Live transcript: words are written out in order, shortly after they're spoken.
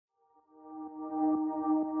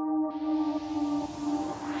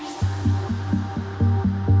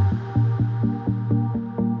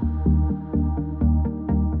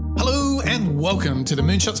Welcome to the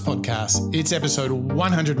Moonshots Podcast. It's episode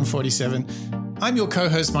 147. I'm your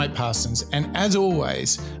co-host, Mike Parsons, and as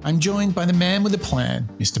always, I'm joined by the man with a plan,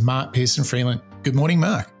 Mr. Mark Pearson-Freeland. Good morning,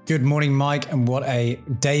 Mark. Good morning, Mike, and what a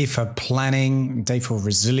day for planning, day for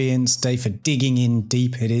resilience, day for digging in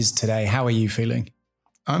deep it is today. How are you feeling?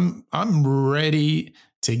 I'm ready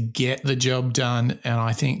to get the job done, and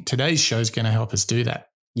I think today's show is going to help us do that.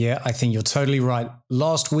 Yeah, I think you're totally right.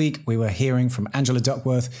 Last week, we were hearing from Angela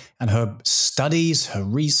Duckworth and her studies, her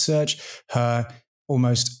research, her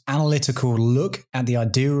almost analytical look at the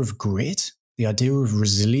idea of grit, the idea of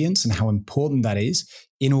resilience and how important that is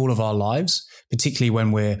in all of our lives, particularly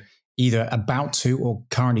when we're either about to or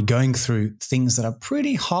currently going through things that are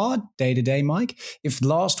pretty hard day to day, Mike. If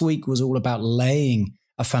last week was all about laying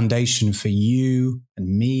a foundation for you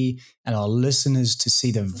and me and our listeners to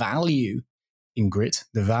see the value in grit,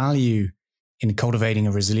 the value in cultivating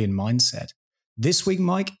a resilient mindset. This week,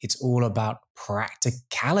 Mike, it's all about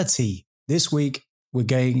practicality. This week, we're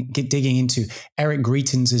digging into Eric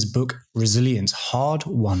Greitens' book, Resilience,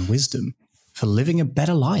 Hard-Won Wisdom for Living a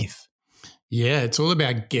Better Life. Yeah, it's all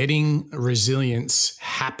about getting resilience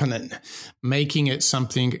happening, making it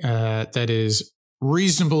something that is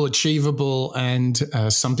reasonable, achievable, and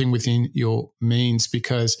something within your means.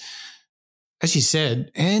 Because, as you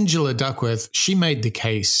said, Angela Duckworth, she made the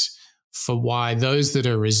case for why those that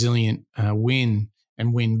are resilient win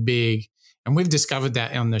and win big. And we've discovered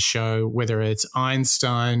that on the show, whether it's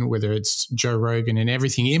Einstein, whether it's Joe Rogan and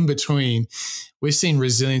everything in between. We've seen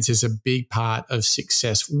resilience as a big part of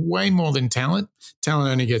success, way more than talent.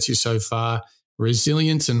 Talent only gets you so far.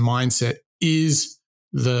 Resilience and mindset is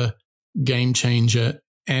the game changer.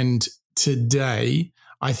 And today,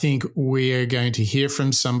 I think we're going to hear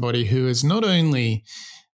from somebody who has not only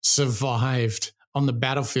survived on the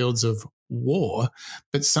battlefields of war,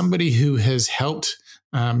 but somebody who has helped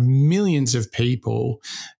millions of people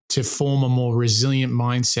to form a more resilient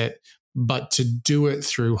mindset, but to do it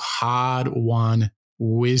through hard-won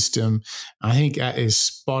wisdom. I think that is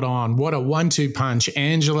spot on. What a 1-2 punch,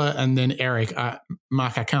 Angela and then Eric.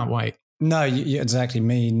 Mark, I can't wait. No, exactly.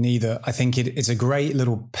 Me neither. I think it's a great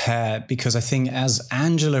little pair because I think as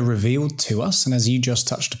Angela revealed to us, and as you just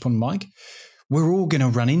touched upon, Mike, we're all going to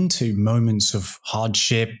run into moments of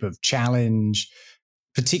hardship, of challenge,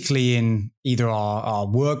 particularly in either our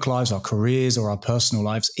work lives, our careers, or our personal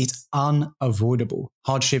lives. It's unavoidable.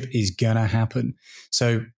 Hardship is going to happen.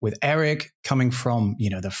 So with Eric coming from,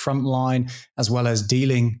 the front line, as well as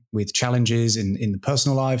dealing with challenges in the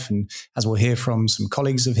personal life, and as we'll hear from some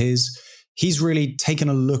colleagues of his, he's really taken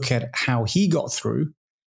a look at how he got through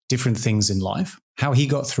different things in life, how he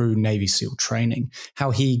got through Navy SEAL training,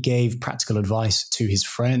 how he gave practical advice to his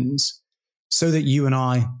friends, so that you and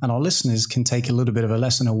I and our listeners can take a little bit of a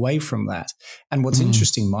lesson away from that. And what's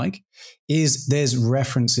interesting, Mike, is there's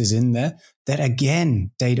references in there that,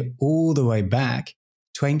 again, date all the way back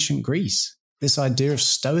to ancient Greece. This idea of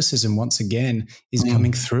stoicism, once again, is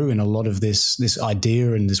coming through in a lot of this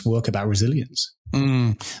idea and this work about resilience.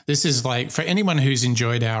 This is like, for anyone who's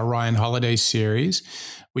enjoyed our Ryan Holiday series,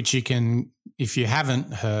 which you can, if you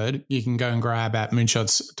haven't heard, you can go and grab at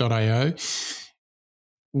moonshots.io.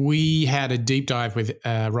 We had a deep dive with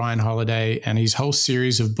Ryan Holiday and his whole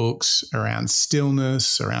series of books around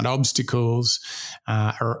stillness, around obstacles,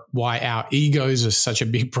 or why our egos are such a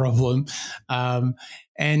big problem.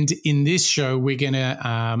 And in this show, we're going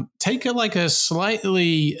to take a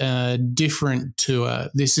slightly different tour.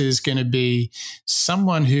 This is going to be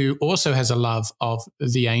someone who also has a love of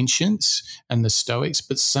the ancients and the Stoics,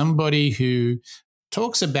 but somebody who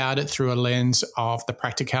talks about it through a lens of the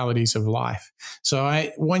practicalities of life. So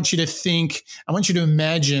I want you to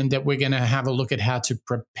imagine that we're going to have a look at how to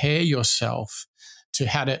prepare yourself to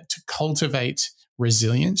how to cultivate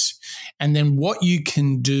resilience, and then what you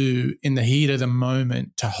can do in the heat of the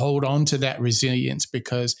moment to hold on to that resilience,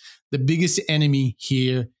 because the biggest enemy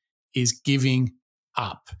here is giving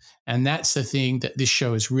up. And that's the thing that this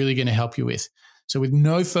show is really going to help you with. So with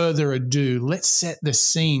no further ado, let's set the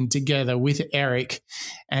scene together with Eric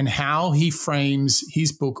and how he frames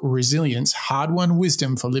his book, Resilience, Hard-Won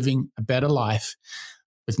Wisdom for Living a Better Life.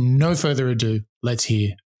 With no further ado, let's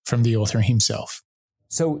hear from the author himself.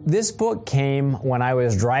 So this book came when I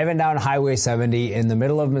was driving down Highway 70 in the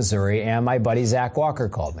middle of Missouri, and my buddy Zach Walker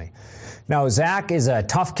called me. Now, Zach is a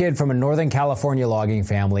tough kid from a Northern California logging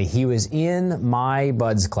family. He was in my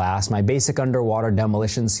BUDS class, my basic underwater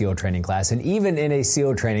demolition SEAL training class. And even in a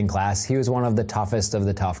SEAL training class, he was one of the toughest of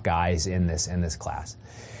the tough guys in this class.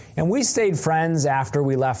 And we stayed friends after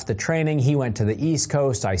we left the training. He went to the East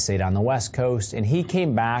Coast, I stayed on the West Coast, and he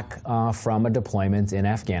came back from a deployment in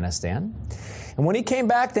Afghanistan. And And when he came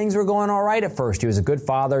back, things were going all right at first. He was a good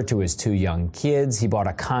father to his 2 young kids. He bought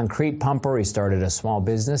a concrete pumper. He started a small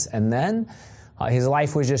business. And then his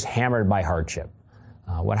life was just hammered by hardship.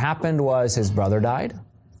 What happened was his brother died.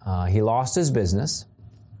 He lost his business.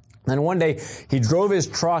 Then one day, he drove his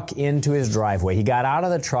truck into his driveway. He got out of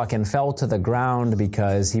the truck and fell to the ground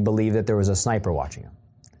because he believed that there was a sniper watching him.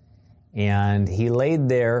 And he laid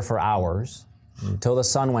there for hours until the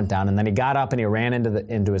sun went down. And then he got up and he ran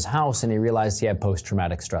into his house and he realized he had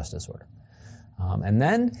post-traumatic stress disorder. And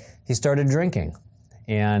then he started drinking.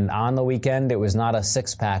 And on the weekend, it was not a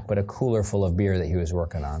 6-pack, but a cooler full of beer that he was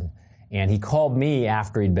working on. And he called me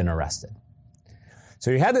after he'd been arrested. So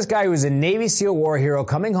you had this guy who was a Navy SEAL war hero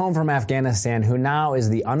coming home from Afghanistan who now is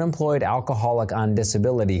the unemployed alcoholic on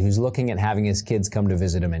disability who's looking at having his kids come to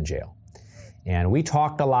visit him in jail. And we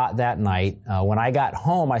talked a lot that night. When I got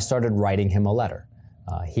home, I started writing him a letter.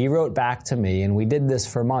 He wrote back to me, and we did this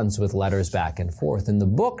for months with letters back and forth. And the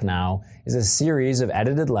book now is a series of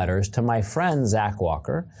edited letters to my friend Zach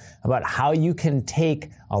Walker about how you can take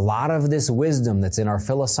a lot of this wisdom that's in our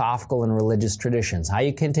philosophical and religious traditions, how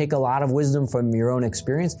you can take a lot of wisdom from your own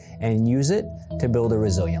experience and use it to build a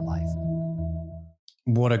resilient life.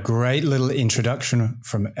 What a great little introduction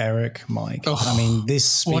from Eric, Mike. Oh, I mean, this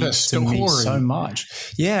speaks to me so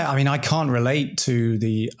much. Yeah, I mean, I can't relate to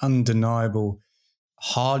the undeniable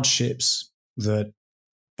hardships that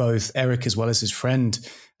both Eric as well as his friend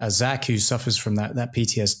Zach, who suffers from that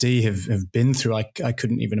PTSD, have been through. I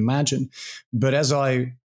couldn't even imagine. But as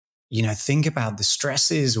I, think about the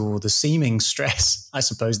stresses or the seeming stress, I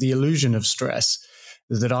suppose, the illusion of stress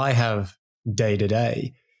that I have day to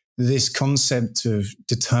day, this concept of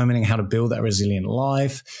determining how to build that resilient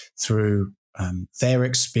life through their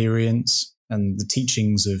experience and the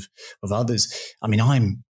teachings of others. I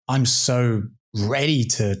mean, I'm so ready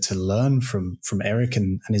to learn from Eric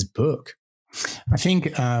and his book. I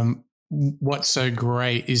think what's so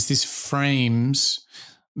great is this frames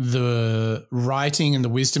the writing and the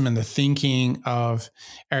wisdom and the thinking of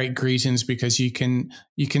Eric Greitens, because you can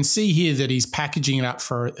see here that he's packaging it up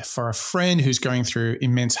for a friend who's going through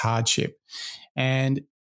immense hardship. And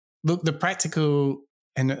look, the practical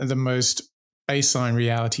and the most baseline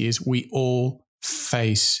reality is we all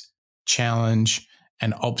face challenge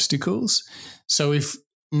and obstacles. So if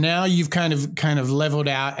now you've kind of leveled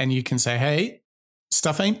out and you can say, hey,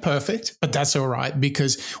 stuff ain't perfect, but that's all right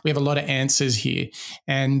because we have a lot of answers here.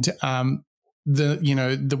 And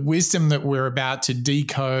the wisdom that we're about to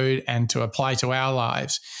decode and to apply to our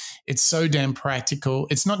lives, it's so damn practical.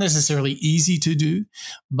 It's not necessarily easy to do,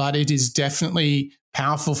 but it is definitely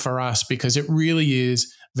powerful for us because it really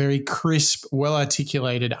is very crisp,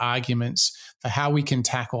 well-articulated arguments for how we can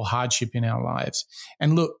tackle hardship in our lives.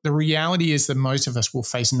 And look, the reality is that most of us will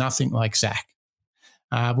face nothing like Zach.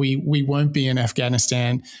 We won't be in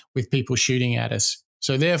Afghanistan with people shooting at us.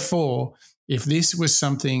 So therefore, if this was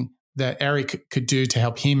something that Eric could do to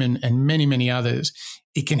help him and many, many others,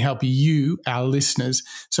 it can help you, our listeners.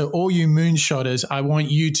 So all you moonshotters, I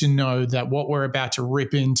want you to know that what we're about to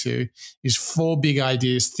rip into is 4 big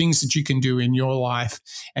ideas, things that you can do in your life.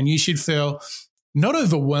 And you should feel not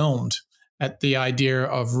overwhelmed at the idea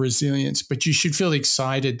of resilience, but you should feel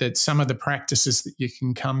excited that some of the practices that you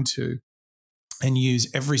can come to and use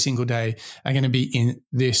every single day are going to be in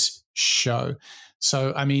this show.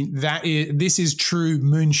 So, I mean, this is true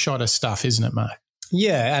moonshotter stuff, isn't it, Mark?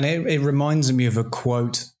 Yeah, and it reminds me of a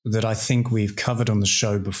quote that I think we've covered on the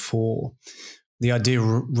show before, the idea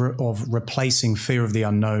of replacing fear of the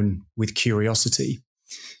unknown with curiosity.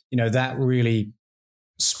 That really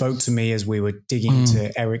spoke to me as we were digging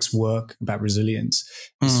into Eric's work about resilience.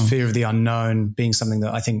 This fear of the unknown being something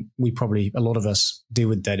that I think a lot of us deal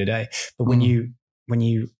with day to day. But when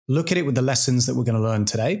you look at it with the lessons that we're going to learn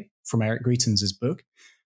today from Eric Greitens' book,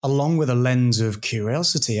 along with a lens of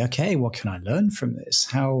curiosity, okay, what can I learn from this?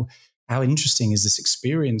 How interesting is this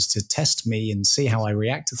experience to test me and see how I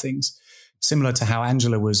react to things? Similar to how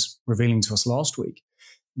Angela was revealing to us last week.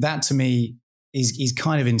 That to me is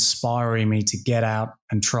kind of inspiring me to get out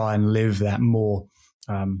and try and live that more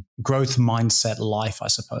growth mindset life, I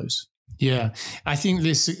suppose. Yeah, I think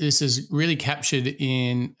this is really captured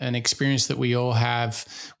in an experience that we all have,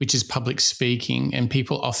 which is public speaking, and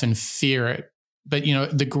people often fear it. But,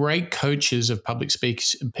 the great coaches of public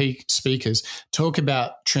speakers talk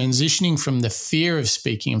about transitioning from the fear of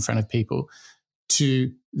speaking in front of people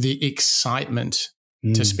to the excitement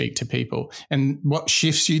to speak to people. And what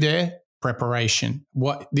shifts you there? Preparation.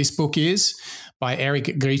 What this book is by Eric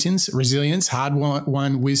Greitens, Resilience,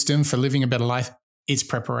 Hard-Won Wisdom for Living a Better Life. It's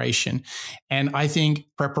preparation. And I think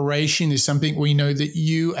preparation is something we know that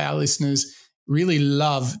you, our listeners, really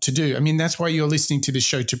love to do. I mean, that's why you're listening to this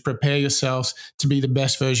show, to prepare yourselves to be the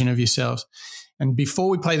best version of yourselves. And before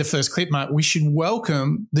we play the first clip, Mark, we should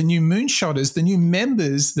welcome the new Moonshotters, the new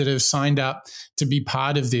members that have signed up to be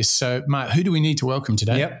part of this. So, Mark, who do we need to welcome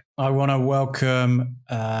today? Yep. I want to welcome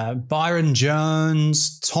Byron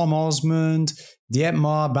Jones, Tom Osmond,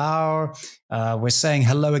 Dietmar Bauer. We're saying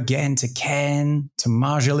hello again to Ken, to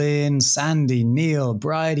Marjolaine, Sandy, Neil,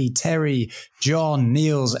 Bridie, Terry, John,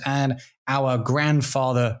 Niels, and our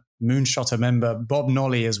grandfather Moonshotter member, Bob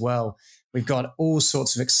Nolly, as well. We've got all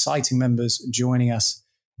sorts of exciting members joining us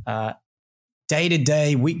day to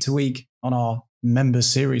day, week to week on our member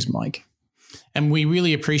series, Mike. And we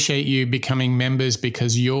really appreciate you becoming members,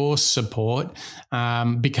 because your support,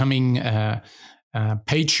 becoming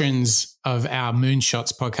patrons of our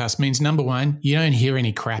Moonshots podcast means, number one, you don't hear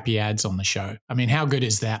any crappy ads on the show. I mean, how good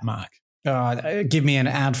is that, Mark? Give me an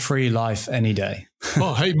ad-free life any day.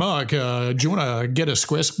 Oh, hey, Mark, do you want to get a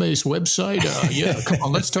Squarespace website? Yeah, come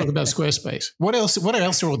on, let's talk about Squarespace. What else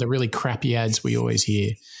are all the really crappy ads we always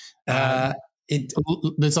hear?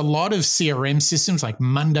 There's a lot of CRM systems like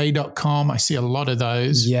Monday.com. I see a lot of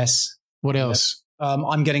those. Yes. What else?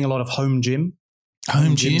 I'm getting a lot of home gym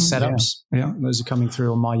setups. Yeah, those are coming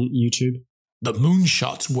through on my YouTube. The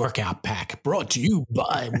Moonshots workout pack brought to you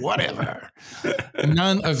by whatever.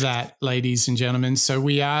 None of that, ladies and gentlemen. So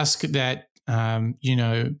we ask that,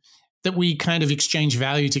 that we kind of exchange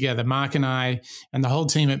value together. Mark and I and the whole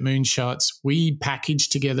team at Moonshots, we package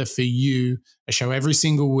together for you a show every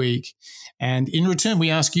single week. And in return,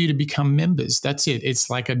 we ask you to become members. That's it. It's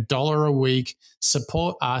like $1 a week.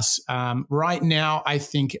 Support us. Right now, I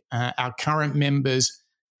think our current members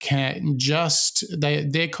can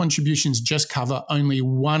their contributions just cover only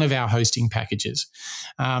one of our hosting packages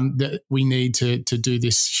that we need to do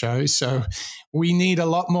this show. So we need a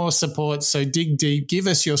lot more support. So dig deep, give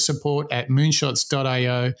us your support at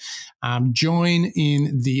moonshots.io. Join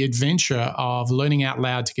in the adventure of learning out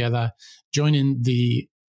loud together. Join in the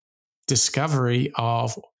discovery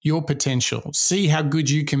of your potential. See how good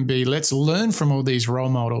you can be. Let's learn from all these role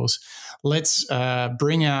models. Let's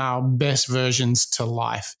bring our best versions to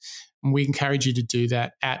life. And we encourage you to do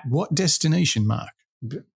that at what destination, Mark?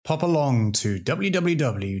 Pop along to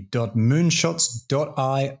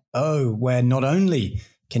www.moonshots.io, where not only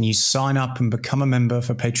can you sign up and become a member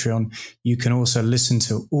for Patreon, you can also listen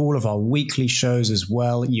to all of our weekly shows as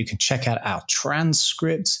well. You can check out our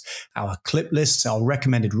transcripts, our clip lists, our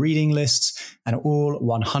recommended reading lists, and all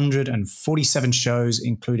 147 shows,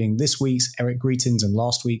 including this week's Eric Greitens and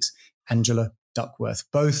last week's Angela Duckworth,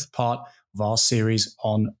 both part of our series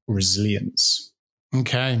on resilience.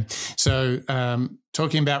 Okay. So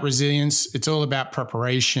talking about resilience, it's all about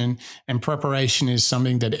preparation, and preparation is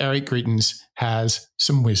something that Eric Greitens has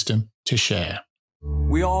some wisdom to share.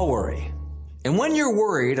 We all worry. And when you're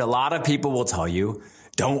worried, a lot of people will tell you,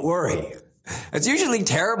 don't worry. It's usually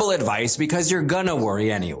terrible advice because you're gonna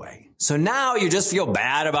worry anyway. So now you just feel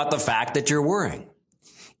bad about the fact that you're worrying.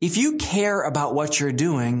 If you care about what you're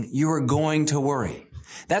doing, you are going to worry.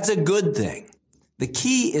 That's a good thing. The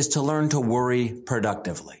key is to learn to worry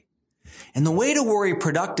productively. And the way to worry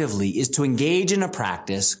productively is to engage in a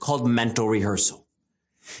practice called mental rehearsal.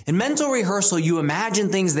 In mental rehearsal, you imagine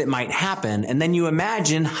things that might happen, and then you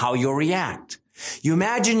imagine how you'll react. You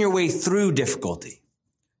imagine your way through difficulty.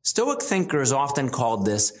 Stoic thinkers often called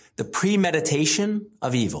this the premeditation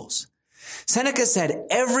of evils. Seneca said,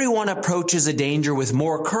 everyone approaches a danger with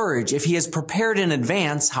more courage if he has prepared in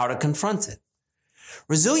advance how to confront it.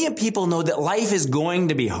 Resilient people know that life is going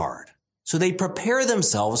to be hard, so they prepare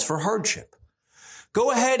themselves for hardship.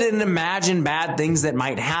 Go ahead and imagine bad things that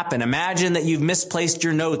might happen. Imagine that you've misplaced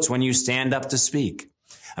your notes when you stand up to speak.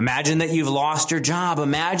 Imagine that you've lost your job.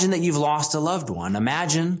 Imagine that you've lost a loved one.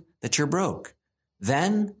 Imagine that you're broke.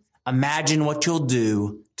 Then imagine what you'll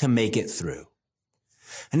do to make it through.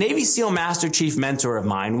 A Navy SEAL Master Chief mentor of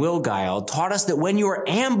mine, Will Guile, taught us that when you are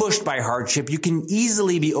ambushed by hardship, you can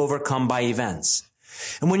easily be overcome by events.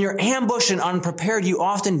 And when you're ambushed and unprepared, you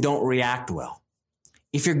often don't react well.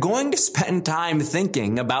 If you're going to spend time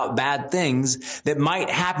thinking about bad things that might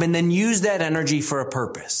happen, then use that energy for a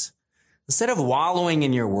purpose. Instead of wallowing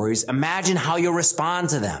in your worries, imagine how you'll respond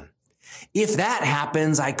to them. If that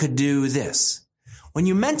happens, I could do this. When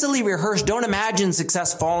you mentally rehearse, don't imagine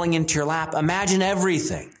success falling into your lap. Imagine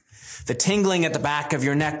everything. The tingling at the back of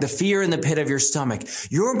your neck, the fear in the pit of your stomach.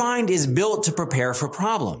 Your mind is built to prepare for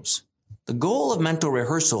problems. The goal of mental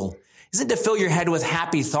rehearsal isn't to fill your head with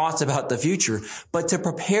happy thoughts about the future, but to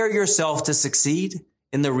prepare yourself to succeed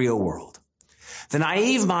in the real world. The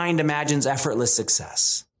naive mind imagines effortless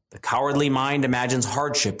success. The cowardly mind imagines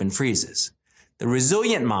hardship and freezes. The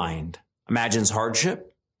resilient mind imagines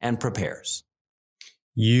hardship, and prepares.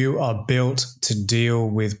 You are built to deal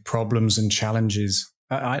with problems and challenges.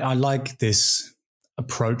 I like this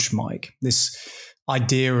approach, Mike, this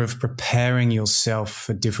idea of preparing yourself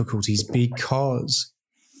for difficulties because,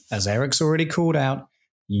 as Eric's already called out,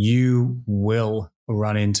 you will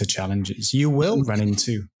run into challenges. You will run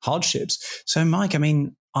into hardships. So, Mike, I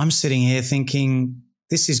mean, I'm sitting here thinking,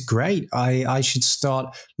 this is great. I should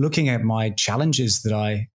start looking at my challenges that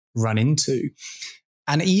I run into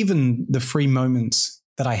and even the free moments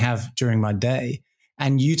that I have during my day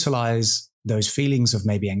and utilize those feelings of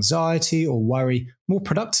maybe anxiety or worry more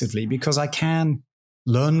productively because I can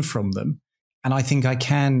learn from them. And I think I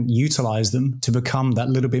can utilize them to become that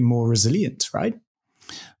little bit more resilient, right?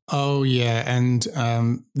 Oh, yeah. And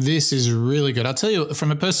this is really good. I'll tell you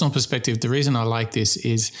from a personal perspective, the reason I like this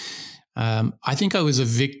is I think I was a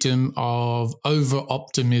victim of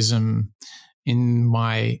over-optimism in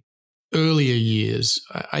my earlier years.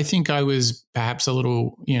 I think I was perhaps a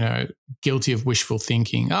little, guilty of wishful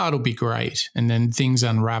thinking. Oh, it'll be great. And then things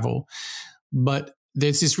unravel. But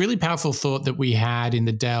there's this really powerful thought that we had in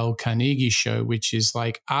the Dale Carnegie show, which is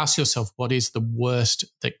like, ask yourself, what is the worst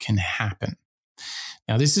that can happen?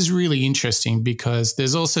 Now, this is really interesting because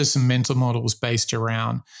there's also some mental models based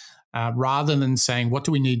around rather than saying, what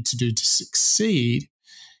do we need to do to succeed?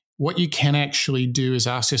 What you can actually do is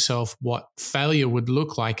ask yourself what failure would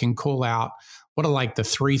look like and call out what are like the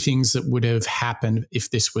 3 things that would have happened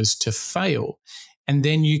if this was to fail. And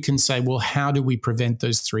then you can say, well, how do we prevent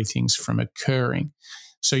those 3 things from occurring?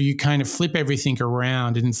 So you kind of flip everything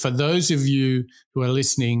around. And for those of you who are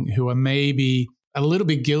listening, who are maybe a little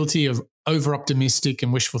bit guilty of over-optimistic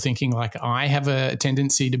and wishful thinking like I have a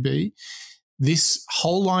tendency to be, this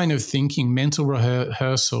whole line of thinking, mental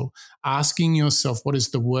rehearsal, asking yourself what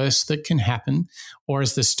is the worst that can happen, or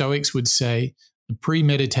as the Stoics would say, the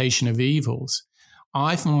premeditation of evils.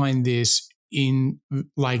 I find this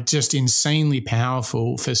just insanely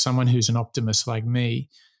powerful for someone who's an optimist like me.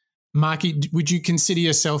 Marky, would you consider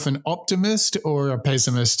yourself an optimist or a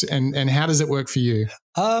pessimist? And how does it work for you?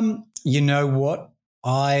 You know what?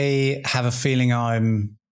 I have a feeling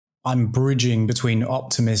I'm bridging between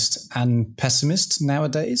optimist and pessimist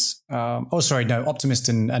nowadays. Optimist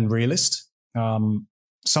and realist.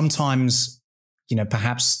 Sometimes,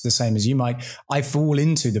 perhaps the same as you, Mike, I fall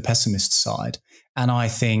into the pessimist side and I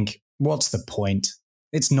think, what's the point?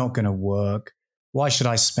 It's not going to work. Why should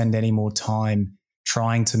I spend any more time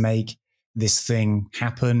trying to make this thing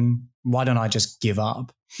happen? Why don't I just give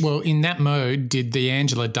up? Well, in that mode, did the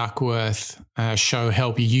Angela Duckworth show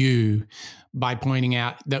help you by pointing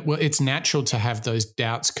out that, well, it's natural to have those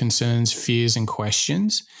doubts, concerns, fears, and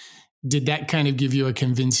questions? Did that kind of give you a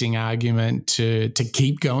convincing argument to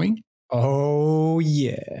keep going? Oh,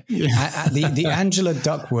 yeah. The Angela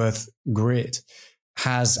Duckworth grit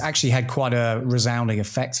has actually had quite a resounding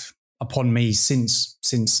effect upon me since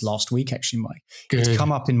last week, actually, Mike. Good. It's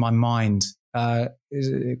come up in my mind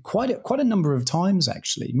quite a number of times,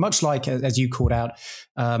 actually. Much like, as you called out,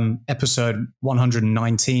 episode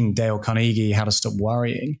 119, Dale Carnegie, How to Stop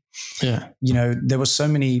Worrying. Yeah. There were so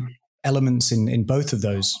many elements in both of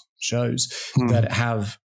those shows that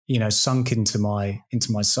have sunk into my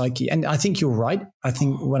psyche. And I think you're right. I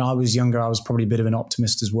think when I was younger, I was probably a bit of an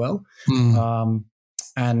optimist as well.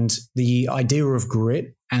 And the idea of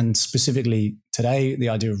grit, and specifically today, the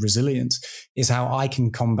idea of resilience, is how I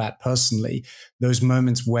can combat personally those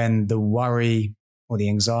moments when the worry or the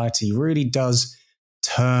anxiety really does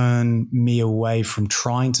turn me away from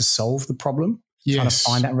trying to solve the problem, trying to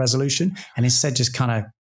find that resolution, and instead just kind of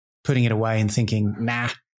putting it away and thinking, nah,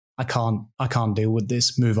 I can't deal with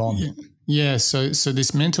this, move on. Yeah. So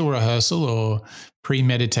this mental rehearsal or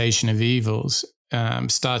premeditation of evils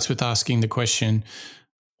starts with asking the question,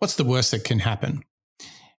 what's the worst that can happen?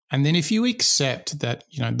 And then if you accept that,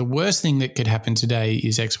 the worst thing that could happen today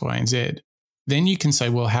is X, Y, and Z, then you can say,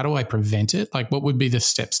 well, how do I prevent it? Like, what would be the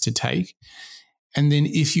steps to take? And then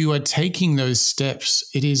if you are taking those steps,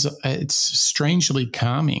 it's strangely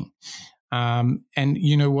calming. And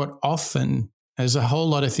you know what? Often there's a whole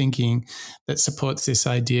lot of thinking that supports this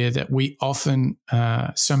idea that we often,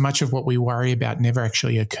 so much of what we worry about never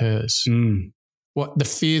actually occurs. What the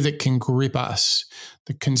fear that can grip us,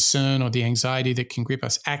 the concern or the anxiety that can grip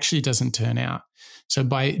us actually doesn't turn out. So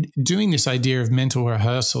by doing this idea of mental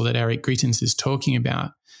rehearsal that Eric Greitens is talking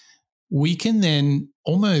about, we can then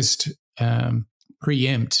almost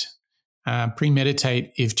premeditate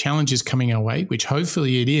if challenge is coming our way, which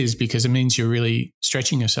hopefully it is because it means you're really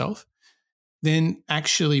stretching yourself. Then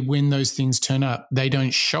actually when those things turn up, they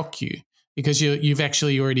don't shock you because you've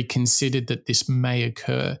actually already considered that this may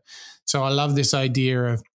occur. So I love this idea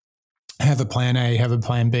of have a plan A, have a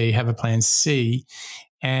plan B, have a plan C,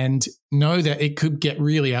 and know that it could get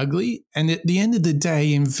really ugly. And at the end of the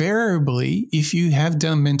day, invariably, if you have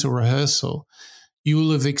done mental rehearsal, you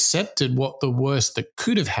will have accepted what the worst that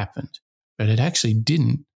could have happened, but it actually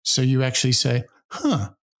didn't. So you actually say,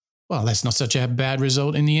 well, that's not such a bad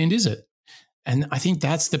result in the end, is it? And I think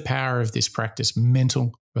that's the power of this practice,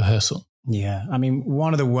 mental rehearsal. Yeah. I mean,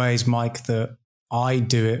 one of the ways, Mike, that I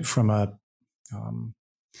do it from a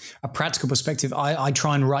practical perspective, I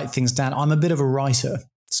try and write things down. I'm a bit of a writer.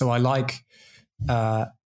 So I like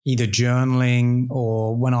either journaling,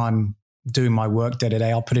 or when I'm doing my work day to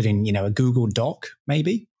day, I'll put it in, a Google Doc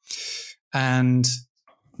maybe. And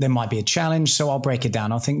there might be a challenge. So I'll break it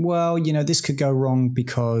down. I'll think, well, this could go wrong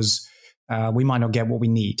because we might not get what we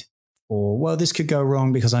need. Or, well, this could go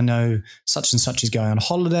wrong because I know such and such is going on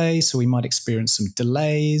holiday, so we might experience some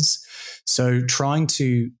delays. So trying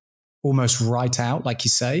to almost write out, like you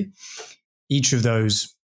say, each of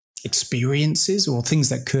those experiences or things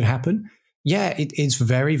that could happen. Yeah, it's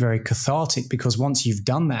very, very cathartic, because once you've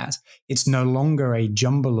done that, it's no longer a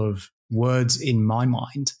jumble of words in my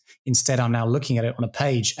mind. Instead, I'm now looking at it on a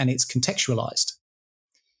page and it's contextualized.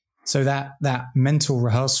 So that mental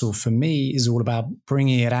rehearsal for me is all about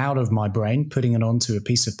bringing it out of my brain, putting it onto a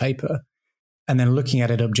piece of paper, and then looking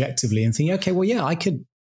at it objectively and thinking, okay, well, yeah, I could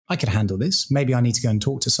handle this. Maybe I need to go and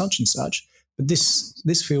talk to such and such, but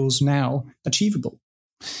this feels now achievable.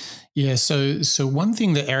 Yeah. So one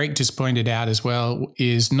thing that Eric just pointed out as well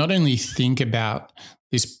is not only think about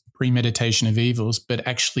this premeditation of evils, but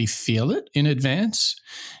actually feel it in advance.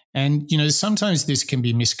 And, sometimes this can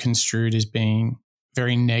be misconstrued as being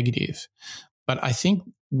very negative. But I think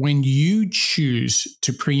when you choose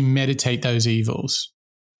to premeditate those evils,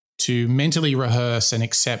 to mentally rehearse and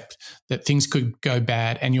accept that things could go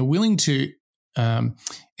bad, and you're willing to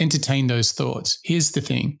entertain those thoughts, here's the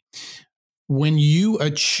thing. When you are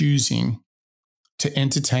choosing to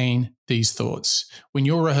entertain these thoughts, when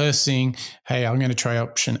you're rehearsing, hey, I'm going to try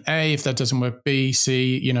option A. If that doesn't work, B,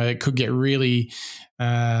 C, it could get really,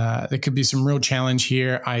 there could be some real challenge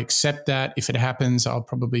here. I accept that. If it happens, I'll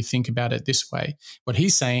probably think about it this way. What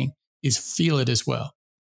he's saying is feel it as well,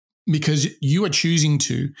 because you are choosing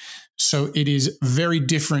to. So it is very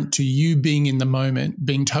different to you being in the moment,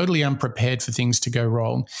 being totally unprepared for things to go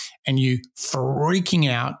wrong, and you freaking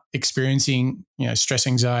out, experiencing, stress,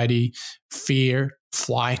 anxiety, fear,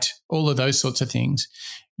 flight, all of those sorts of things.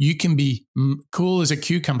 You can be cool as a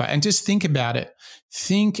cucumber and just think about it.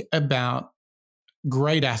 Think about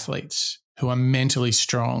great athletes who are mentally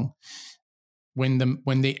strong. When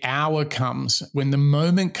the hour comes, when the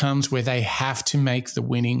moment comes where they have to make the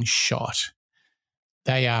winning shot,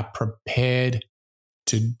 they are prepared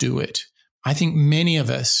to do it. I think many of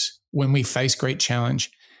us, when we face great challenge,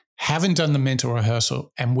 haven't done the mental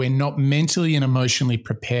rehearsal, and we're not mentally and emotionally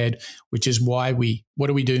prepared, which is why what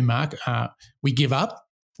do we do, Mark? We give up.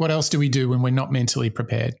 What else do we do when we're not mentally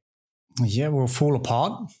prepared? Yeah, we'll fall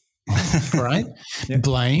apart. Right? Yep.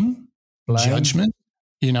 Blame, judgment,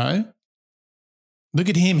 Look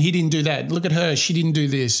at him, he didn't do that. Look at her, she didn't do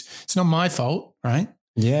this. It's not my fault, right?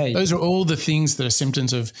 Yeah. Those are all the things that are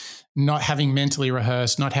symptoms of not having mentally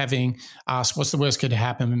rehearsed, not having asked what's the worst could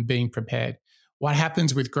happen, and being prepared. What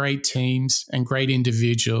happens with great teams and great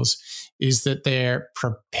individuals is that they're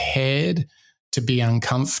prepared to be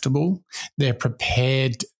uncomfortable. They're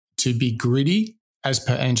prepared to be gritty, as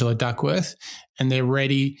per Angela Duckworth, and they're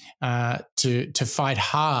ready to fight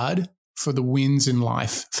hard for the wins in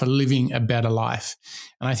life, for living a better life.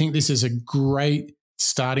 And I think this is a great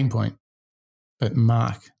starting point. But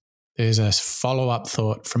Mark, there's a follow-up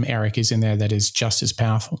thought from Eric is in there that is just as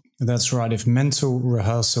powerful. That's right. If mental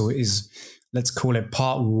rehearsal is, let's call it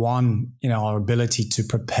part one, our ability to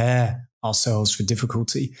prepare ourselves for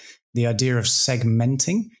difficulty, the idea of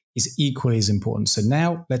segmenting is equally as important. So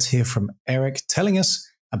now let's hear from Eric telling us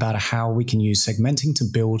about how we can use segmenting to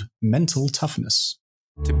build mental toughness.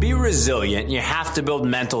 To be resilient, you have to build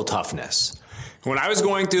mental toughness. When I was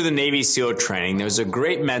going through the Navy SEAL training, there was a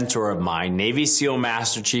great mentor of mine, Navy SEAL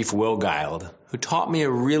Master Chief Will Guild, who taught me a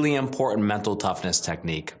really important mental toughness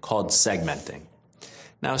technique called segmenting.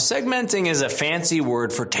 Now, segmenting is a fancy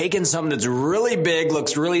word for taking something that's really big,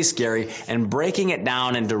 looks really scary, and breaking it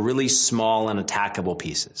down into really small and attackable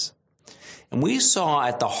pieces. And we saw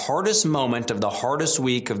at the hardest moment of the hardest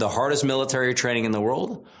week of the hardest military training in the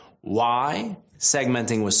world, why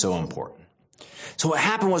segmenting was so important. So what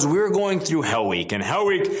happened was we were going through Hell Week, and Hell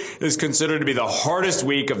Week is considered to be the hardest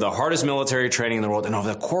week of the hardest military training in the world. And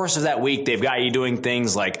over the course of that week, they've got you doing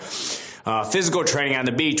things like physical training on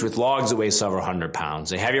the beach with logs that weigh several hundred pounds.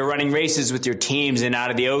 They have you running races with your teams in and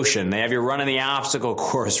out of the ocean. They have you running the obstacle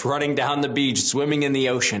course, running down the beach, swimming in the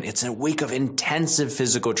ocean. It's a week of intensive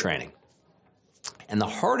physical training. And the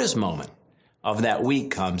hardest moment of that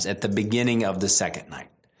week comes at the beginning of the second night.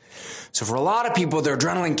 So for a lot of people, their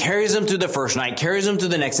adrenaline carries them through the first night, carries them through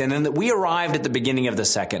the next, and then we arrived at the beginning of the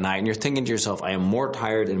second night, and you're thinking to yourself, I am more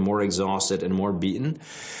tired and more exhausted and more beaten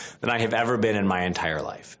than I have ever been in my entire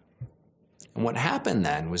life. And what happened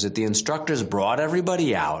then was that the instructors brought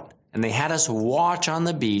everybody out, and they had us watch on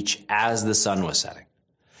the beach as the sun was setting.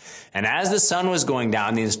 And as the sun was going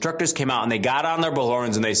down, the instructors came out, and they got on their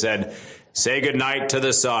bullhorns, and they said, say goodnight to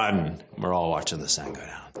the sun. We're all watching the sun go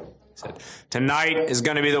down. Said, tonight is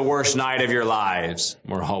going to be the worst night of your lives.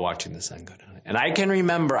 We're all watching the sun go down. And I can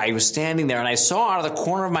remember I was standing there and I saw out of the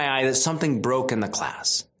corner of my eye that something broke in the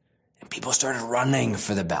class. And people started running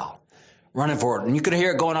for the bell, running for it. And you could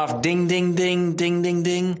hear it going off ding, ding, ding, ding, ding,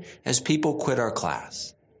 ding as people quit our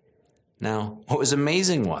class. Now, what was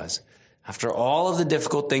amazing was, after all of the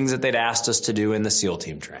difficult things that they'd asked us to do in the SEAL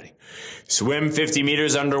team training, swim 50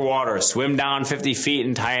 meters underwater, swim down 50 feet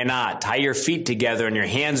and tie a knot, tie your feet together and your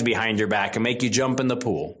hands behind your back and make you jump in the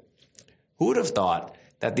pool. Who would have thought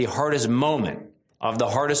that the hardest moment of the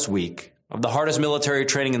hardest week, of the hardest military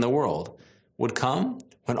training in the world, would come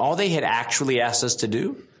when all they had actually asked us to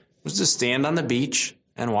do was to stand on the beach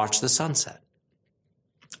and watch the sunset?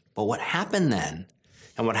 But what happened then,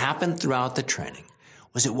 and what happened throughout the training,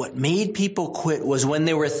 was that what made people quit was when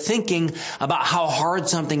they were thinking about how hard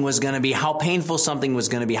something was going to be, how painful something was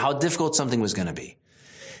going to be, how difficult something was going to be.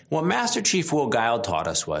 What Master Chief Will Guile taught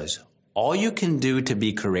us was, all you can do to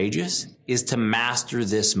be courageous is to master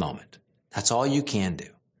this moment. That's all you can do.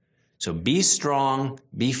 So be strong,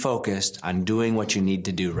 be focused on doing what you need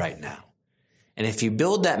to do right now. And if you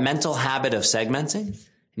build that mental habit of segmenting, and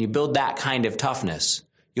you build that kind of toughness,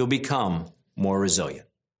 you'll become more resilient.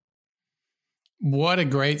 What a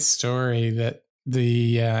great story that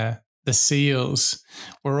the SEALs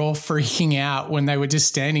were all freaking out when they were just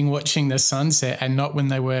standing watching the sunset and not when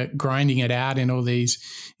they were grinding it out in all these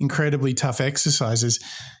incredibly tough exercises.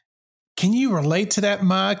 Can you relate to that,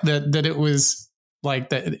 Mark, that it was like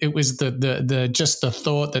that it was the just the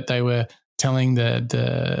thought that they were telling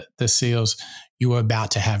the SEALs, you were about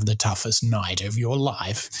to have the toughest night of your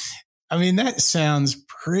life? I mean, that sounds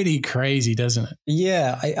pretty crazy, doesn't it?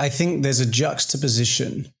 Yeah, I think there's a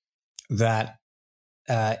juxtaposition that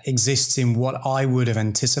exists in what I would have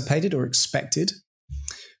anticipated or expected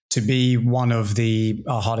to be one of the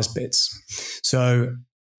hardest bits. So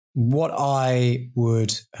what I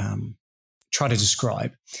would try to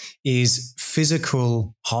describe is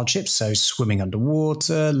physical hardships, so swimming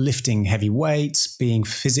underwater, lifting heavy weights, being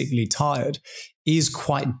physically tired, is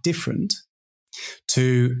quite different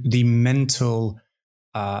to the mental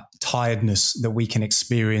tiredness that we can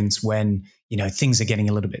experience when, you know, things are getting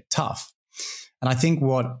a little bit tough. And I think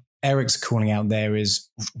what Eric's calling out there is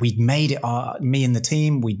we'd made it, me and the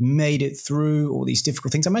team, we'd made it through all these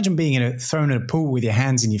difficult things. Imagine being thrown in a pool with your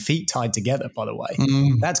hands and your feet tied together, by the way.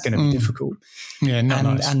 That's going to be difficult. Yeah,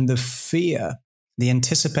 nice. And the fear, the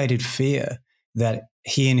anticipated fear that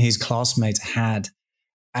he and his classmates had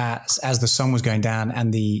as the sun was going down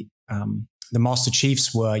and the Master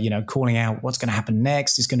Chiefs were, you know, calling out what's going to happen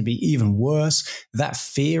next is going to be even worse. That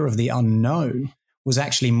fear of the unknown was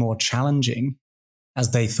actually more challenging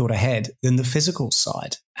as they thought ahead than the physical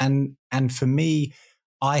side. And for me,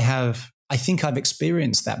 I think I've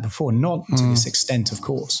experienced that before, not to this extent, of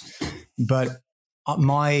course, but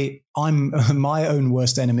my own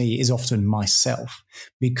worst enemy is often myself,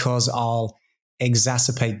 because I'll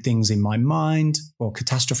exacerbate things in my mind or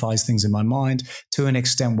catastrophize things in my mind to an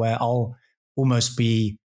extent where I'll almost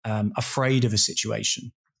be afraid of a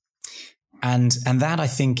situation. And that, I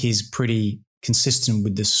think, is pretty consistent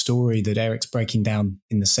with the story that Eric's breaking down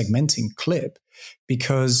in the segmenting clip,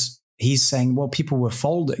 because he's saying, well, people were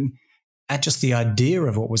folding at just the idea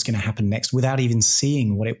of what was going to happen next without even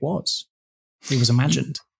seeing what it was. It was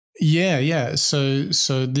imagined. Yeah. So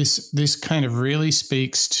this kind of really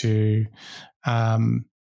speaks to the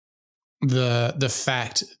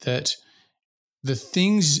fact that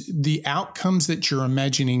the outcomes that you're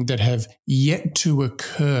imagining that have yet to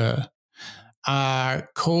occur are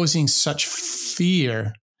causing such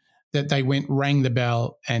fear that they rang the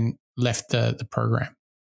bell and left the program.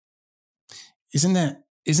 Isn't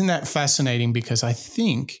that fascinating? Because I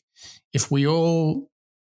think if we all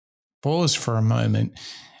pause for a moment,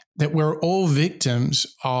 that we're all victims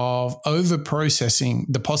of over-processing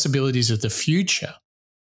the possibilities of the future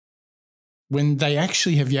when they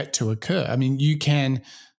actually have yet to occur. I mean, you can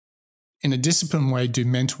in a disciplined way, do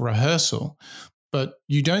mental rehearsal, but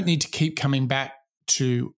you don't need to keep coming back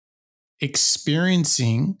to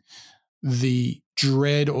experiencing the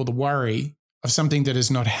dread or the worry of something that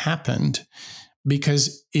has not happened,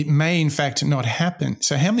 because it may in fact not happen.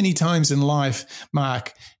 So how many times in life,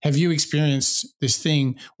 Mark, have you experienced this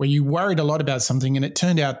thing where you worried a lot about something and it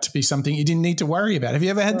turned out to be something you didn't need to worry about? Have you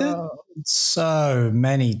ever had that? So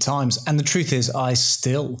many times. And the truth is, I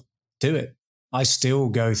still do it. I still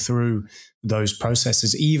go through those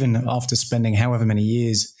processes, even after spending however many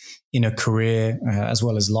years in a career as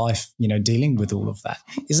well as life, dealing with all of that.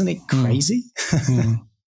 Isn't it crazy?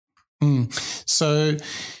 So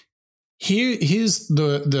here's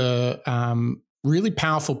the really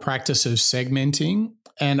powerful practice of segmenting,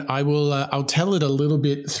 and I'll tell it a little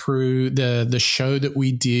bit through the show that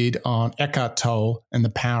we did on Eckhart Tolle and the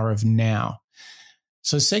power of now.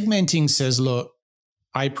 So segmenting says, look,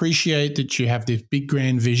 I appreciate that you have this big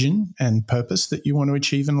grand vision and purpose that you want to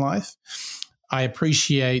achieve in life. I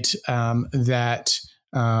appreciate that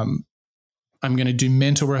I'm going to do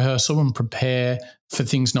mental rehearsal and prepare for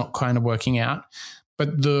things not kind of working out.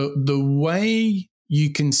 But the way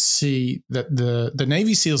you can see that the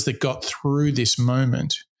Navy SEALs that got through this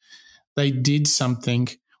moment, they did something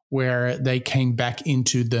where they came back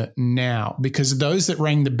into the now. Because those that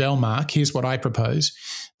rang the bell, Mark, here's what I propose.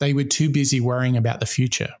 They were too busy worrying about the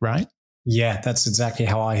future, right? Yeah, that's exactly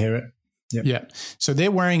how I hear it. Yep. Yeah. So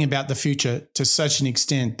they're worrying about the future to such an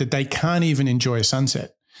extent that they can't even enjoy a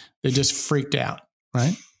sunset. They're just freaked out,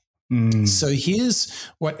 right? So here's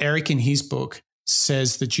what Eric in his book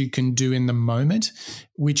says that you can do in the moment,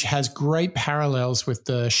 which has great parallels with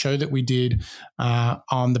the show that we did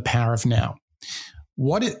on the power of now.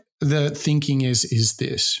 The thinking is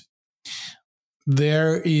this.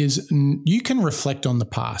 You can reflect on the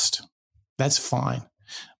past. That's fine.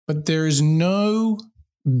 But there is no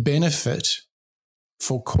benefit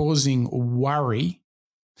for causing worry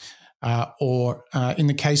or in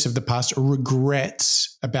the case of the past,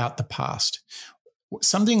 regrets about the past.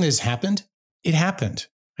 Something that has happened, it happened,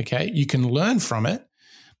 okay? You can learn from it,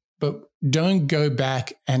 but don't go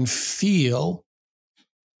back and feel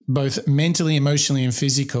both mentally, emotionally, and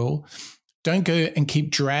physical. Don't go and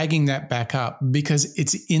keep dragging that back up because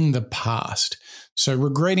it's in the past. So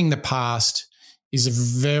regretting the past is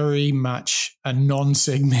very much a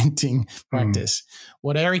non-segmenting practice.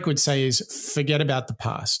 What Eric would say is forget about the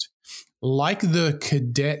past. Like the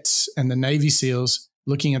cadets and the Navy SEALs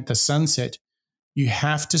looking at the sunset, you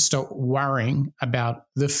have to stop worrying about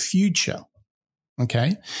the future,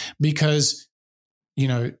 okay? Because,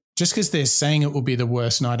 just because they're saying it will be the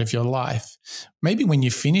worst night of your life, maybe when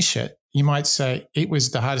you finish it, you might say, it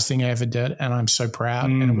was the hardest thing I ever did, and I'm so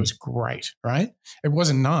proud, and it was great, right? It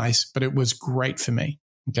wasn't nice, but it was great for me,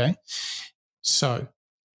 okay? So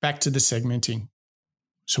back to the segmenting.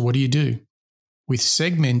 So what do? With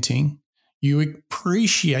segmenting, you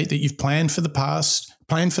appreciate that you've planned for the past,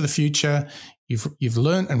 planned for the future, you've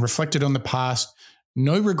learned and reflected on the past,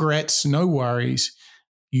 no regrets, no worries.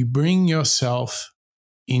 You bring yourself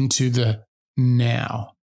into the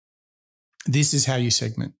now. This is how you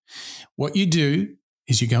segment. What you do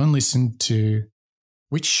is you go and listen to,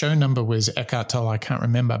 which show number was Eckhart Tolle? I can't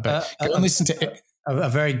remember, but go and listen to a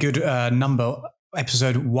very good number,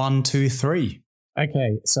 episode 123.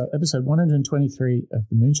 Okay, so episode 123 of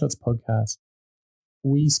the Moonshots podcast,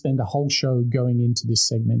 we spend a whole show going into this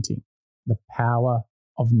segmenting, the power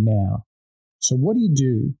of now. So what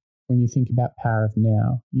do when you think about power of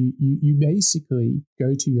now? You basically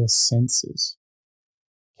go to your senses.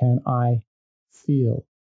 Can I feel,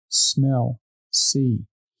 smell, see,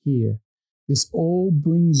 hear? This all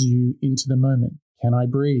brings you into the moment. Can I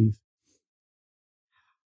breathe?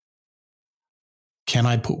 Can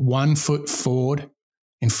I put one foot forward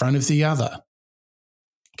in front of the other?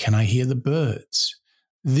 Can I hear the birds?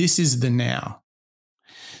 This is the now.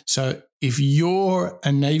 So if you're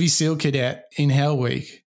a Navy SEAL cadet in Hell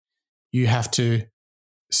Week, you have to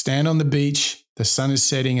stand on the beach, the sun is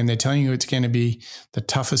setting, and they're telling you it's going to be the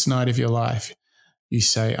toughest night of your life. You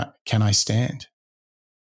say, can I stand?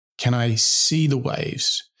 Can I see the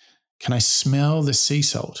waves? Can I smell the sea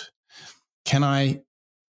salt? Can I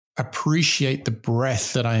appreciate the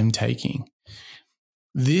breath that I am taking?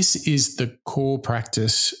 This is the core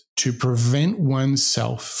practice to prevent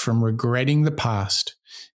oneself from regretting the past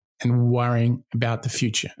and worrying about the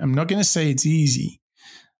future. I'm not going to say it's easy,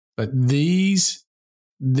 but these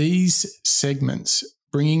segments,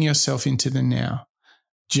 bringing yourself into the now,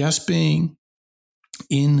 just being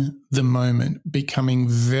in the moment, becoming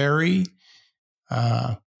very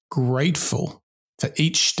grateful for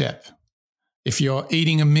each step. If you're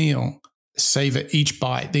eating a meal, savor each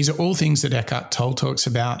bite. These are all things that Eckhart Tolle talks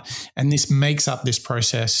about. And this makes up this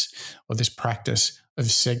process or this practice of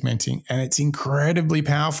segmenting. And it's incredibly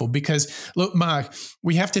powerful because, look, Mark,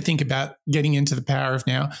 we have to think about getting into the power of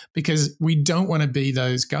now, because we don't want to be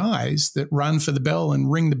those guys that run for the bell and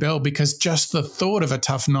ring the bell because just the thought of a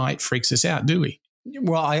tough night freaks us out, do we?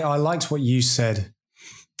 Well, I liked what you said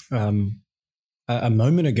a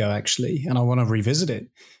moment ago, actually, and I want to revisit it.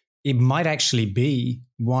 It might actually be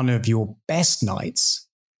one of your best nights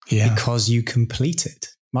because you complete it.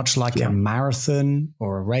 Much like a marathon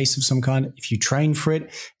or a race of some kind, if you train for it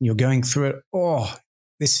and you're going through it, oh,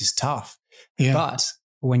 this is tough. Yeah. But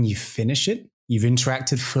when you finish it, you've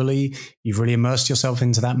interacted fully, you've really immersed yourself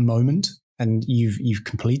into that moment and you've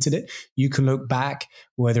completed it. You can look back,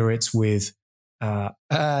 whether it's with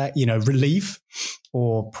relief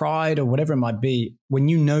or pride or whatever it might be, when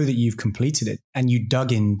you know that you've completed it and you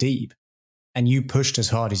dug in deep and you pushed as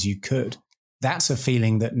hard as you could, that's a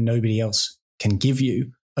feeling that nobody else can give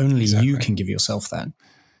you. Only you can give yourself that.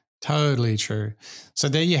 Totally true. So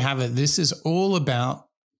there you have it. This is all about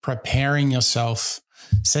preparing yourself,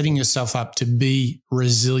 setting yourself up to be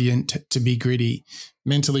resilient, to be gritty.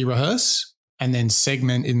 Mentally rehearse and then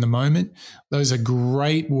segment in the moment. Those are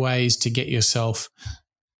great ways to get yourself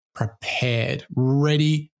prepared,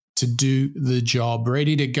 ready to do the job,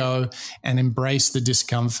 ready to go and embrace the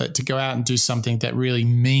discomfort, to go out and do something that really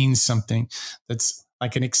means something, that's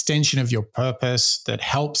like an extension of your purpose, that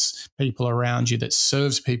helps people around you, that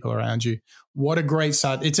serves people around you. What a great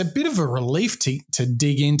start. It's a bit of a relief to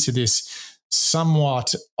dig into this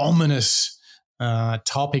somewhat ominous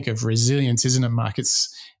topic of resilience, isn't it, Mark? It's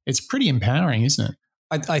pretty empowering, isn't it?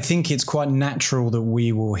 I think it's quite natural that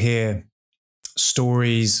we will hear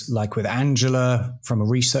stories like with Angela from a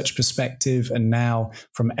research perspective and now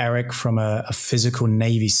from Eric from a physical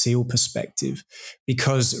Navy SEAL perspective,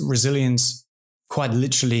 because resilience quite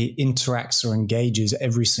literally interacts or engages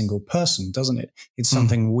every single person, doesn't it? It's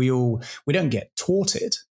something we don't get taught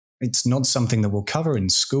it. It's not something that we'll cover in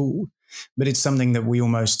school, but it's something that we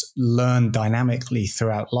almost learn dynamically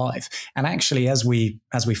throughout life. And actually, as we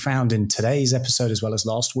found in today's episode, as well as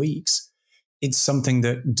last week's, it's something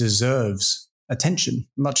that deserves attention,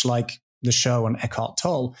 much like the show on Eckhart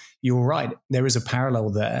Tolle. You're right. There is a parallel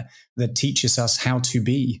there that teaches us how to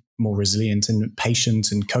be more resilient and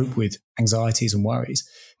patient and cope with anxieties and worries,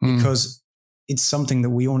 because it's something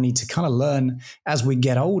that we all need to kind of learn as we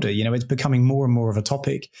get older. You know, it's becoming more and more of a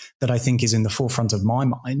topic that I think is in the forefront of my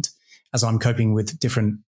mind as I'm coping with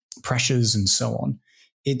different pressures and so on.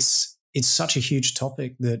 It's such a huge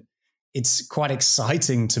topic that it's quite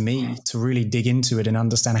exciting to me to really dig into it and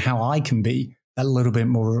understand how I can be a little bit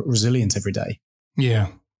more resilient every day. Yeah.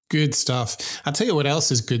 Good stuff. I'll tell you what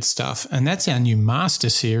else is good stuff, and that's our new master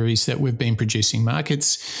series that we've been producing, Mark.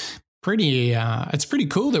 It's pretty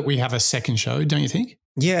cool that we have a second show, don't you think?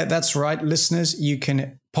 Yeah, that's right. Listeners, you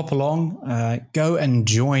can pop along, go and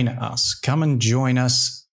join us. Come and join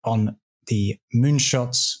us on the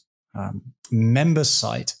Moonshots member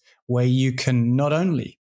site, where you can not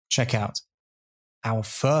only check out our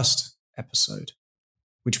first episode,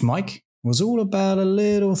 which Mike was all about a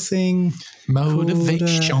little thing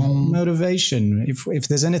motivation. Motivation. If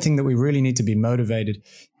there's anything that we really need to be motivated,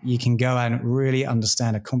 you can go out and really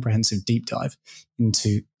understand a comprehensive deep dive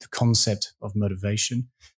into the concept of motivation.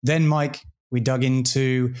 Then, Mike, we dug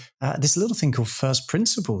into this little thing called first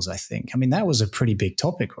principles, I think. I mean, that was a pretty big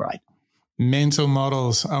topic, right? Mental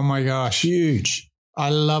models. Oh, my gosh. Huge. I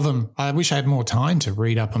love them. I wish I had more time to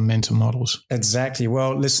read up on mental models. Exactly.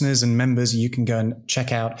 Well, listeners and members, you can go and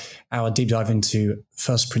check out our deep dive into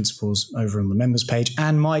first principles over on the members page.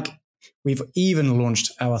 And Mike, we've even launched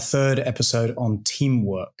our third episode on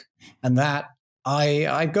teamwork. And that,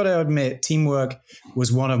 I got to admit, teamwork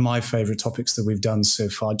was one of my favorite topics that we've done so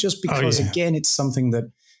far, just because, again, it's something that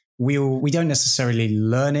we don't necessarily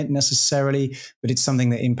learn it necessarily, but it's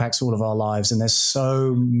something that impacts all of our lives. And there's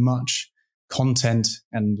so much content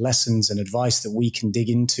and lessons and advice that we can dig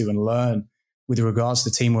into and learn with regards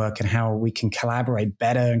to teamwork and how we can collaborate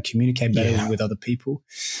better and communicate better with other people.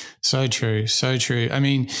 So true. So true. I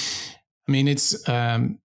mean, it's,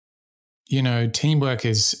 teamwork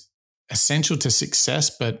is essential to success,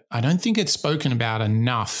 but I don't think it's spoken about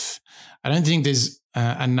enough. I don't think there's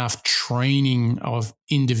enough training of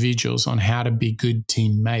individuals on how to be good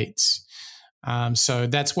teammates. So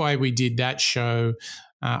that's why we did that show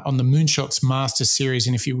on the Moonshots Master Series.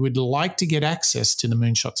 And if you would like to get access to the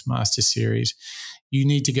Moonshots Master Series, you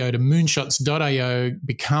need to go to moonshots.io,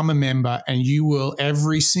 become a member, and you will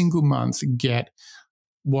every single month get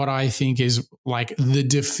what I think is like the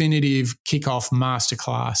definitive kickoff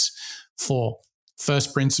masterclass for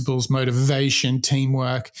first principles, motivation,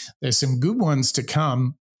 teamwork. There's some good ones to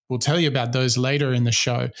come. We'll tell you about those later in the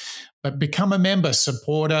show. But become a member,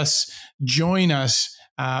 support us, join us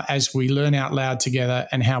as we learn out loud together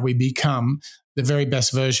and how we become the very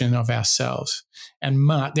best version of ourselves. And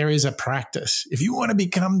Mark, there is a practice. If you want to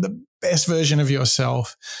become the best version of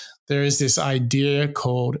yourself, there is this idea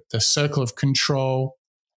called the circle of control,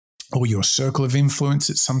 or your circle of influence,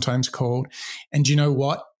 it's sometimes called. And you know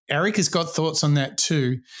what? Eric has got thoughts on that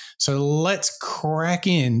too. So let's crack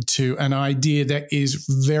into an idea that is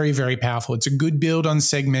very, very powerful. It's a good build on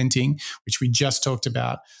segmenting, which we just talked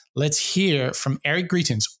about. Let's hear from Eric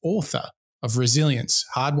Greitens, author of Resilience,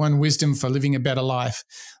 Hard-Won Wisdom for Living a Better Life.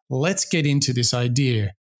 Let's get into this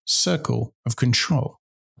idea, circle of control.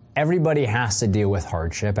 Everybody has to deal with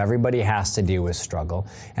hardship. Everybody has to deal with struggle.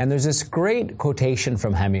 And there's this great quotation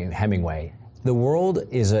from Hemingway. The world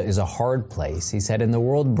is a hard place. He said, and the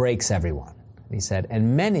world breaks everyone. He said,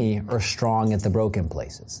 and many are strong at the broken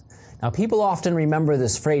places. Now, people often remember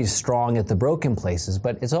this phrase, strong at the broken places,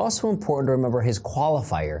 but it's also important to remember his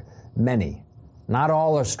qualifier, many. Not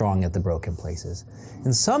all are strong at the broken places.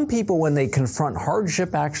 And some people, when they confront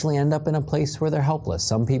hardship, actually end up in a place where they're helpless.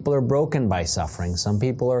 Some people are broken by suffering. Some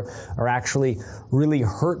people are actually really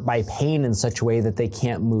hurt by pain in such a way that they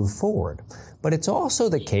can't move forward. But it's also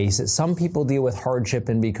the case that some people deal with hardship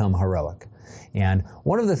and become heroic. And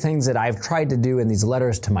one of the things that I've tried to do in these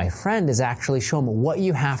letters to my friend is actually show him what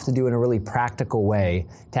you have to do in a really practical way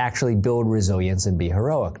to actually build resilience and be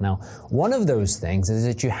heroic. Now, one of those things is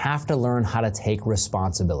that you have to learn how to take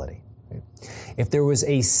responsibility. If there was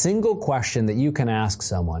a single question that you can ask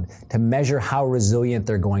someone to measure how resilient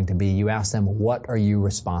they're going to be, you ask them, what are you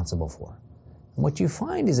responsible for? And what you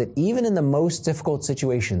find is that even in the most difficult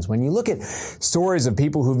situations, when you look at stories of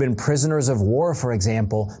people who've been prisoners of war, for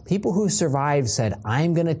example, people who survived said,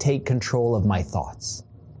 I'm going to take control of my thoughts.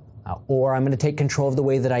 Or I'm going to take control of the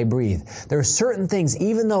way that I breathe. There are certain things,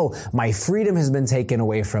 even though my freedom has been taken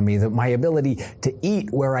away from me, that my ability to eat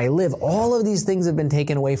where I live, all of these things have been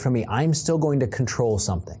taken away from me, I'm still going to control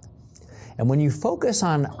something. And when you focus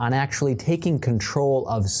on actually taking control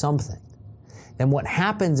of something, then what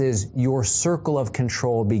happens is your circle of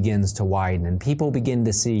control begins to widen, and people begin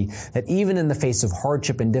to see that even in the face of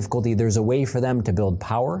hardship and difficulty, there's a way for them to build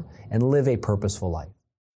power and live a purposeful life.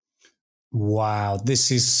 Wow, this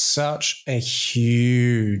is such a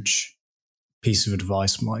huge piece of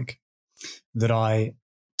advice, Mike, that I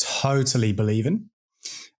totally believe in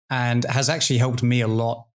and has actually helped me a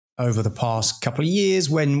lot over the past couple of years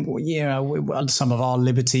when, some of our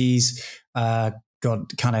liberties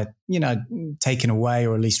got kind of, taken away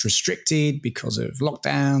or at least restricted because of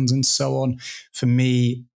lockdowns and so on. For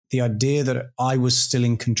me, the idea that I was still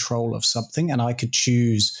in control of something and I could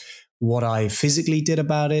choose what I physically did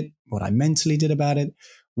about it, what I mentally did about it,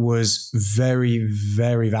 was very,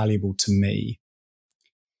 very valuable to me.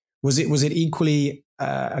 Was it equally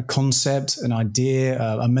a concept, an idea,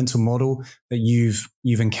 a mental model that you've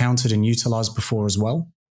encountered and utilized before as well?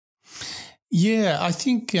 Yeah, I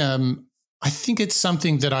think it's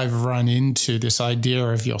something that I've run into, this idea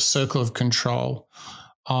of your circle of control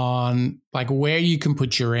on like where you can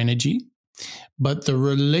put your energy. But the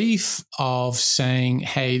relief of saying,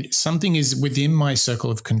 hey, something is within my circle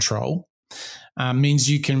of control means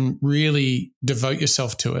you can really devote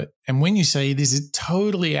yourself to it. And when you say this is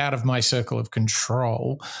totally out of my circle of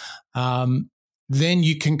control, then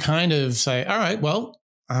you can kind of say, all right, well,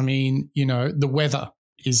 the weather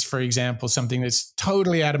is, for example, something that's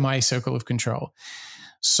totally out of my circle of control.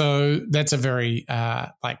 So that's a very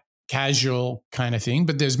casual kind of thing.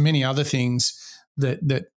 But there's many other things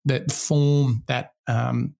that form that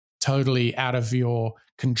totally out of your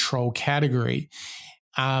control category.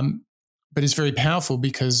 But it's very powerful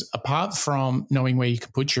because apart from knowing where you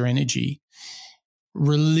can put your energy,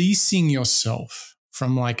 releasing yourself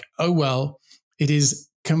from it is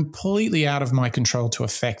completely out of my control to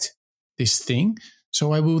affect this thing.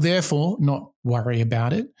 So I will therefore not worry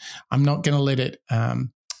about it. I'm not going to let it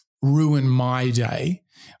ruin my day.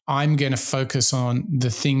 I'm going to focus on the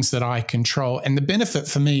things that I control. And the benefit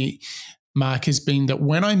for me, Mark, has been that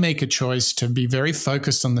when I make a choice to be very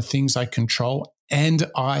focused on the things I control and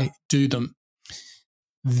I do them,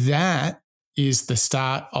 that is the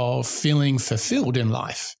start of feeling fulfilled in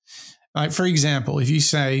life. Like, for example, if you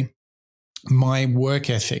say my work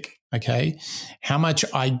ethic, okay, how much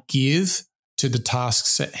I give to the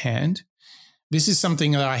tasks at hand, this is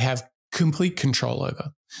something that I have complete control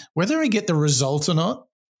over. Whether I get the result or not,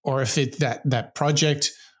 or if that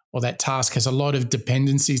project or that task has a lot of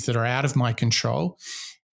dependencies that are out of my control,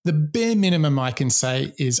 the bare minimum I can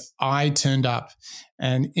say is I turned up.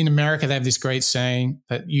 And in America, they have this great saying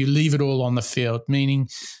that you leave it all on the field, meaning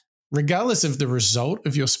regardless of the result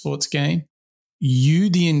of your sports game, you,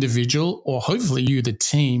 the individual, or hopefully you, the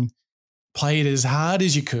team, played as hard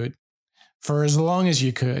as you could for as long as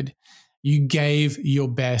you could. You gave your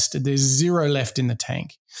best. There's zero left in the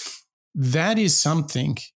tank. That is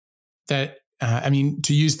something that,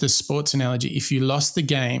 to use the sports analogy, if you lost the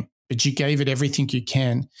game, but you gave it everything you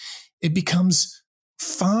can, it becomes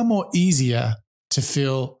far more easier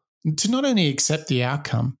to not only accept the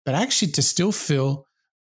outcome, but actually to still feel,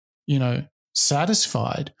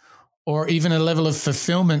 satisfied, or even a level of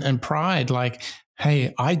fulfillment and pride. Like,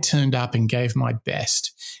 hey, I turned up and gave my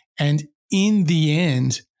best. And in the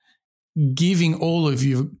end, giving all of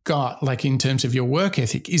you've got, like in terms of your work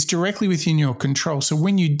ethic, is directly within your control. So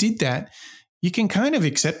when you did that, you can kind of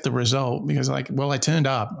accept the result because I turned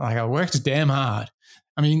up, I worked damn hard.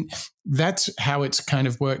 That's how it's kind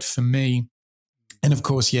of worked for me. And of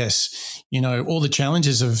course, yes, all the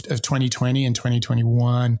challenges of 2020 and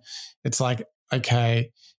 2021, it's like,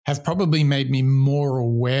 okay, have probably made me more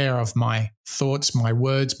aware of my thoughts, my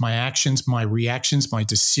words, my actions, my reactions, my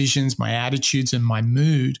decisions, my attitudes, and my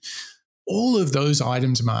mood. All of those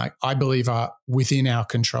items, Mark, I believe are within our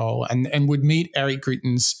control and would meet Eric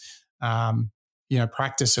Greitens'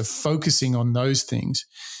 practice of focusing on those things.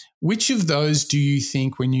 Which of those do you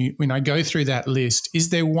think, when I go through that list, is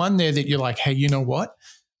there one there that you're like, hey, you know what?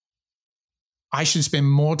 I should spend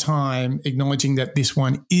more time acknowledging that this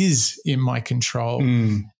one is in my control.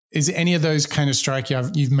 Is any of those kind of strike you?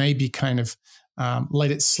 You've maybe kind of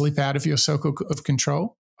let it slip out of your circle of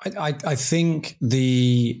control? I think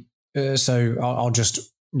so I'll just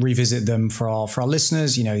revisit them for our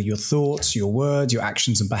listeners. Your thoughts, your words, your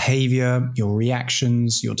actions and behavior, your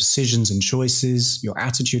reactions, your decisions and choices, your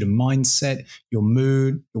attitude and mindset, your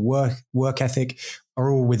mood, your work ethic are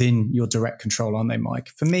all within your direct control, aren't they, Mike?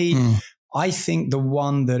 For me, I think the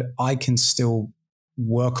one that I can still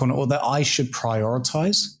work on, or that I should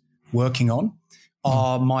prioritize working on,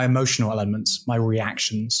 are my emotional elements, my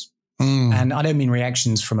reactions. And I don't mean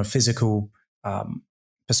reactions from a physical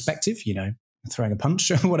perspective, throwing a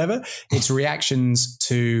punch or whatever. It's reactions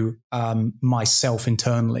to myself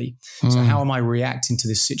internally. So how am I reacting to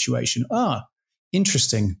this situation?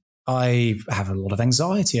 Interesting. I have a lot of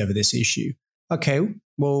anxiety over this issue. Okay,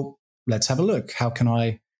 well, let's have a look. How can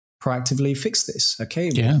I proactively fix this?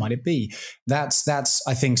 Okay, what might it be? That's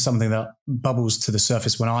I think something that bubbles to the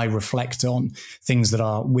surface when I reflect on things that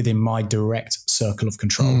are within my direct circle of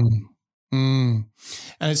control. And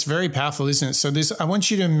it's very powerful, isn't it? So I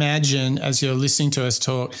want you to imagine, as you're listening to us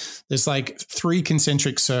talk, there's like 3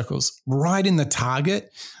 concentric circles. Right in the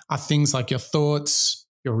target are things like your thoughts,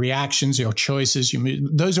 your reactions, your choices, your mood.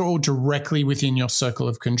 Those are all directly within your circle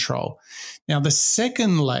of control. Now, the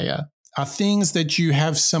second layer are things that you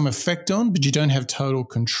have some effect on, but you don't have total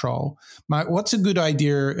control. Mike, what's a good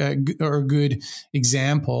idea or a good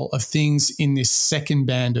example of things in this second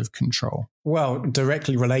band of control? Well,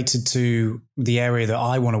 directly related to the area that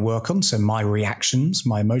I want to work on, so my reactions,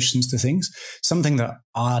 my emotions to things, something that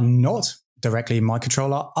are not directly in my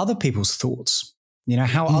control are other people's thoughts.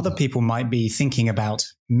 How other people might be thinking about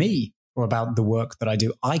me or about the work that I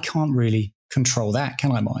do. I can't really control that,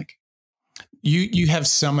 can I, Mike? You have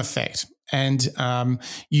some effect, and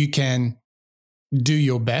you can do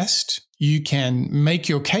your best. You can make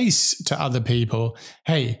your case to other people.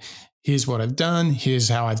 Hey, here's what I've done. Here's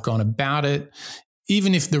how I've gone about it.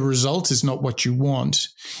 Even if the result is not what you want,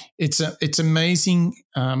 it's amazing.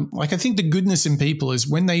 I think the goodness in people is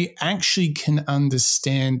when they actually can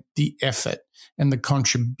understand the effort and the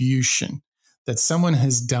contribution that someone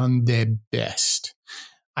has done their best.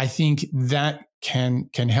 I think that can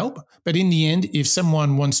help. But in the end, if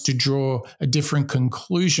someone wants to draw a different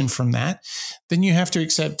conclusion from that, then you have to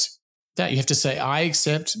accept that. You have to say, I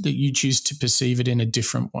accept that you choose to perceive it in a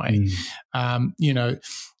different way.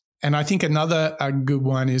 And I think a good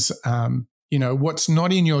one is, what's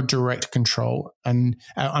not in your direct control, and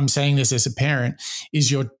I'm saying this as a parent, is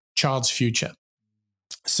your child's future.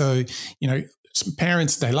 So, some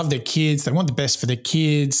parents, they love their kids. They want the best for their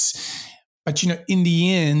kids. But, in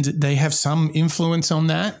the end, they have some influence on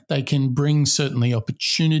that. They can bring certainly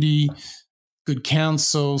opportunity, good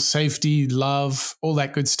counsel, safety, love, all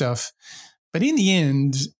that good stuff. But in the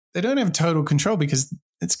end, they don't have total control because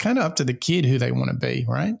it's kind of up to the kid who they want to be,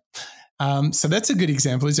 right? So that's a good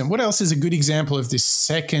example, isn't it? What else is a good example of this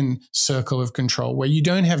second circle of control where you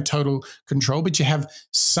don't have total control, but you have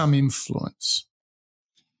some influence?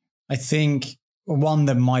 I think one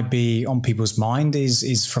that might be on people's mind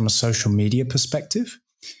is from a social media perspective.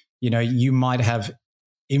 You might have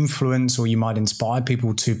influence or you might inspire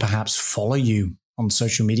people to perhaps follow you on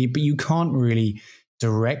social media, but you can't really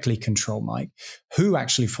directly control, Mike, who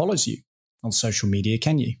actually follows you on social media,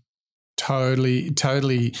 can you? Totally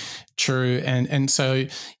true. And so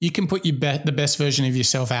you can put the best version of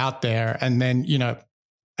yourself out there. And then,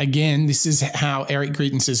 again, this is how Eric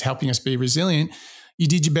Greitens is helping us be resilient. You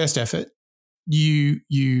did your best effort.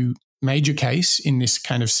 You made your case in this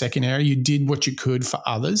kind of second area. You did what you could for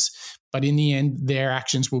others, but in the end, their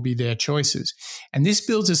actions will be their choices. And this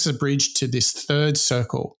builds us a bridge to this third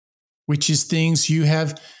circle, which is things you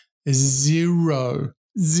have zero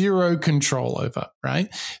control over, right?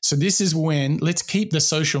 So this is when, let's keep the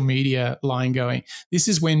social media line going. This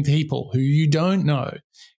is when people who you don't know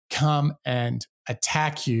come and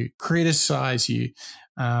attack you, criticize you,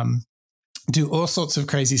 do all sorts of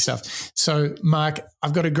crazy stuff. So, Mark,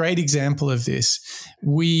 I've got a great example of this.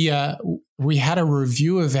 We had a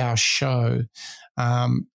review of our show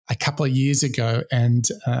a couple of years ago, and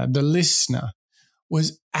the listener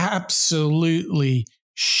was absolutely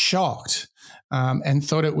shocked and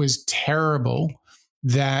thought it was terrible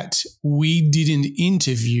that we didn't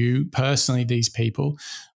interview personally these people,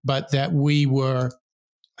 but that we were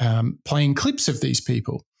playing clips of these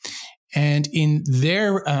people. And in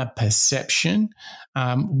their perception,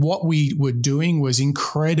 what we were doing was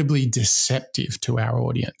incredibly deceptive to our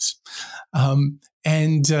audience.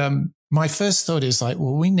 My first thought is like,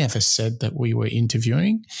 well, we never said that we were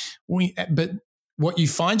interviewing. But what you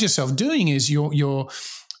find yourself doing is you're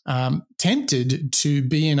tempted to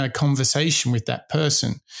be in a conversation with that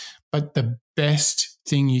person. But the best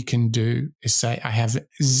thing you can do is say, I have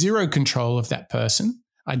zero control of that person.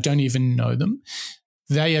 I don't even know them.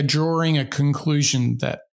 They are drawing a conclusion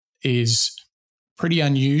that is pretty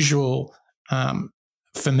unusual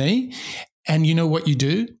for me. And you know what you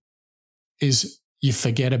do is you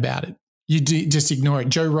forget about it. You just ignore it.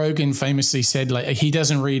 Joe Rogan famously said like he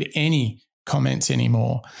doesn't read any comments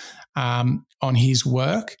anymore on his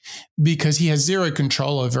work because he has zero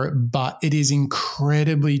control over it, but it is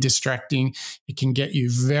incredibly distracting. It can get you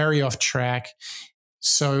very off track.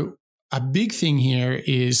 So a big thing here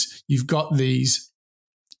is you've got these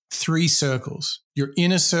 3 circles. Your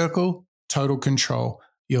inner circle, total control.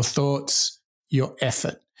 Your thoughts, your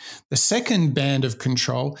effort. The second band of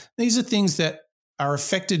control, these are things that are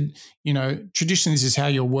affected, traditionally this is how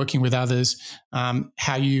you're working with others,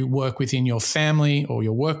 how you work within your family or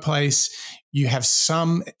your workplace. You have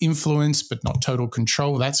some influence, but not total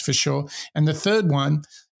control, that's for sure. And the third one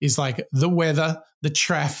is like the weather, the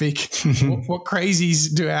traffic, what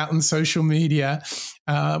crazies do out on social media,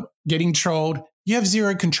 getting trolled. You have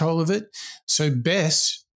zero control of it. So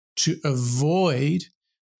best to avoid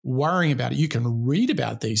worrying about it. You can read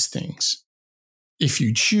about these things if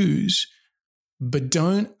you choose, but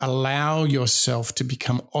don't allow yourself to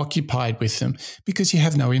become occupied with them because you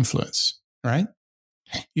have no influence, right?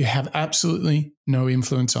 You have absolutely no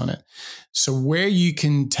influence on it. So where you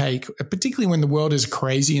can take, particularly when the world is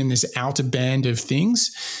crazy and this outer band of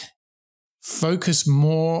things, focus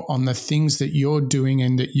more on the things that you're doing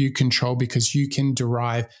and that you control because you can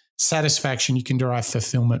derive satisfaction, you can derive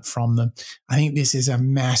fulfillment from them. I think this is a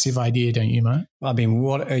massive idea, don't you, Mo? I mean,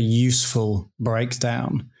 what a useful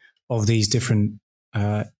breakdown of these different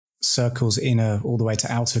circles, inner all the way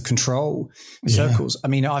to outer control circles. I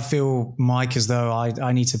mean, I feel, Mike, as though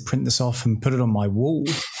I need to print this off and put it on my wall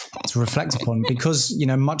to reflect upon because,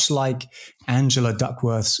 much like Angela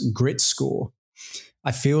Duckworth's grit score,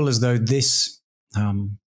 I feel as though this,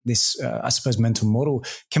 I suppose, mental model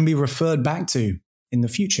can be referred back to in the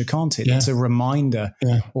future, can't it? Yeah. It's a reminder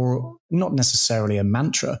or not necessarily a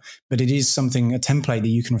mantra, but it is something, a template that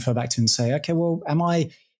you can refer back to and say, okay, well, am I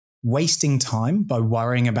wasting time by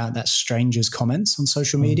worrying about that stranger's comments on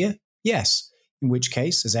social media? Yes. In which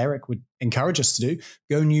case, as Eric would encourage us to do,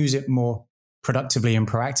 go and use it more productively and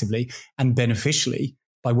proactively and beneficially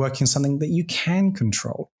by working something that you can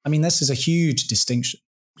control. I mean, this is a huge distinction.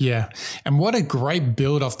 Yeah. And what a great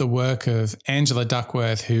build off the work of Angela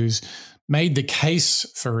Duckworth, who's made the case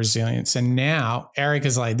for resilience. And now Eric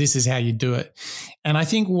is like, this is how you do it. And I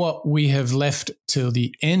think what we have left till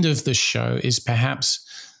the end of the show is perhaps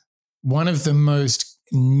one of the most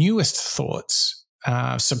newest thoughts,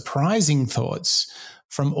 surprising thoughts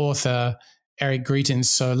from author Eric Greitens.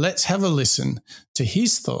 So let's have a listen to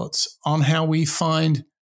his thoughts on how we find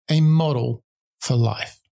a model for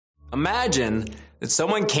life. Imagine that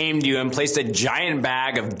someone came to you and placed a giant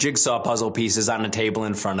bag of jigsaw puzzle pieces on a table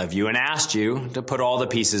in front of you and asked you to put all the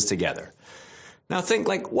pieces together. Now think,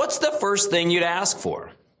 what's the first thing you'd ask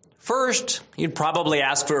for? First, you'd probably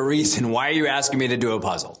ask for a reason. Why are you asking me to do a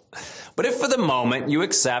puzzle? But if for the moment you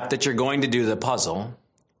accept that you're going to do the puzzle,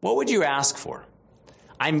 what would you ask for?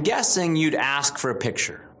 I'm guessing you'd ask for a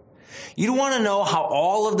picture. You'd want to know how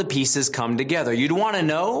all of the pieces come together. You'd want to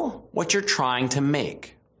know what you're trying to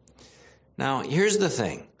make. Now, here's the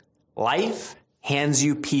thing. Life hands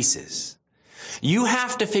you pieces. You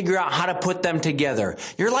have to figure out how to put them together.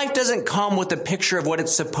 Your life doesn't come with a picture of what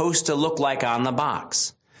it's supposed to look like on the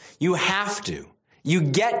box. You have to. You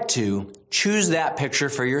get to choose that picture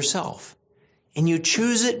for yourself. And you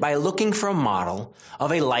choose it by looking for a model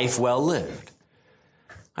of a life well lived.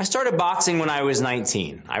 I started boxing when I was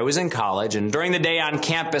 19. I was in college, and during the day on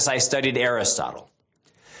campus, I studied Aristotle.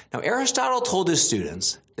 Now, Aristotle told his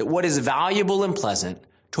students that what is valuable and pleasant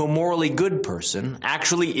to a morally good person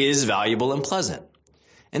actually is valuable and pleasant.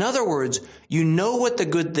 In other words, you know what the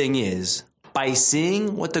good thing is by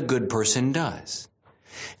seeing what the good person does.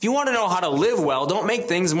 If you want to know how to live well, don't make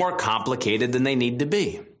things more complicated than they need to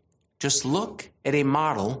be. Just look at a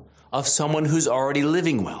model of someone who's already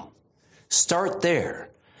living well. Start there.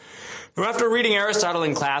 Now, after reading Aristotle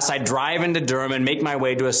in class, I'd drive into Durham and make my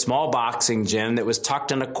way to a small boxing gym that was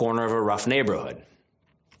tucked in a corner of a rough neighborhood.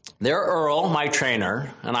 There, Earl, my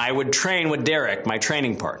trainer, and I would train with Derek, my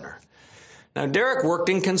training partner. Now, Derek worked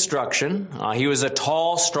in construction. He was a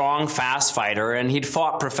tall, strong, fast fighter, and he'd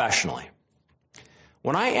fought professionally.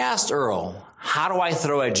 When I asked Earl, how do I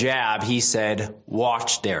throw a jab, he said,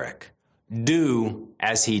 watch Derek. Do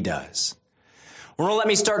as he does. When Earl let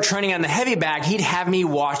me start training on the heavy bag, he'd have me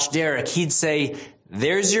watch Derek. He'd say,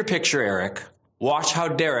 there's your picture, Eric. Watch how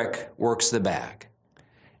Derek works the bag.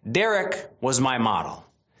 Derek was my model.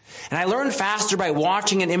 And I learned faster by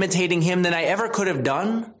watching and imitating him than I ever could have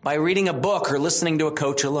done by reading a book or listening to a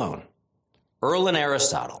coach alone. Earl and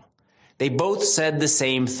Aristotle, they both said the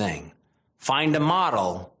same thing. Find a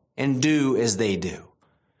model and do as they do.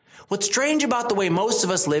 What's strange about the way most of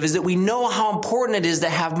us live is that we know how important it is to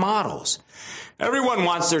have models. Everyone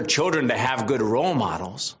wants their children to have good role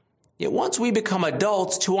models. Yet once we become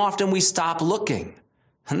adults, too often we stop looking.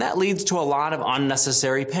 And that leads to a lot of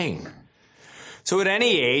unnecessary pain. So at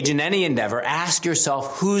any age, in any endeavor, ask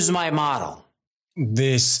yourself, who's my model?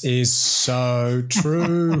 This is so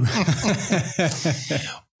true.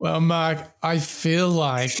 Well, Mark, I feel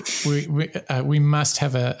like we must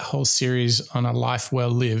have a whole series on a life well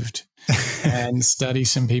lived and study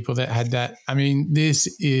some people that had that. I mean, this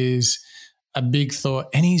is a big thought,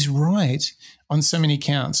 and he's right on so many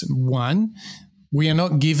counts. One, we are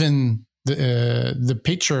not given the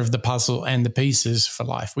picture of the puzzle and the pieces for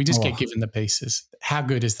life. We just get given the pieces. How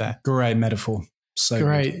good is that? Great metaphor. So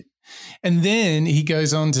great. Good. And then he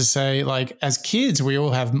goes on to say, like, as kids, we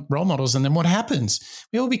all have role models. And then what happens?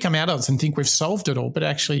 We all become adults and think we've solved it all. But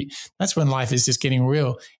actually, that's when life is just getting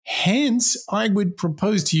real. Hence, I would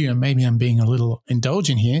propose to you, and maybe I'm being a little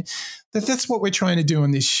indulgent here, that that's what we're trying to do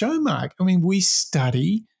on this show, Mark. I mean, we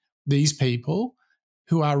study these people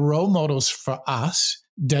who are role models for us.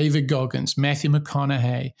 David Goggins, Matthew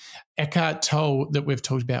McConaughey, Eckhart Tolle that we've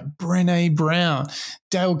talked about, Brené Brown,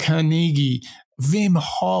 Dale Carnegie, Wim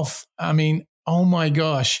Hof. I mean, oh my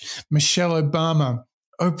gosh, Michelle Obama,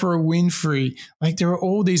 Oprah Winfrey. Like, there are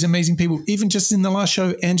all these amazing people. Even just in the last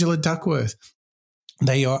show, Angela Duckworth.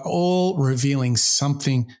 They are all revealing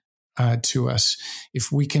something to us.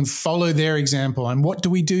 If we can follow their example. And what do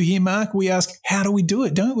we do here, Mark? We ask, how do we do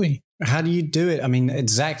it, don't we? How do you do it? I mean,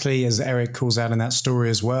 exactly as Eric calls out in that story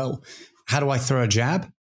as well. How do I throw a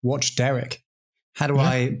jab? Watch Derek. How do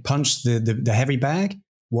I punch the heavy bag?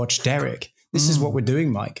 Watch Derek. This is what we're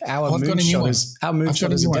doing, Mike. Our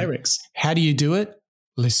moonshots are Derek's. How do you do it?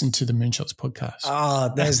 Listen to the Moonshots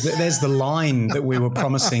podcast. There's the line that we were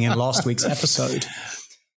promising in last week's episode.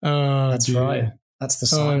 That's dear. Right. That's the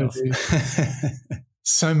sign off.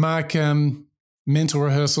 So, Mark, mental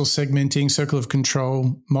rehearsal, segmenting, circle of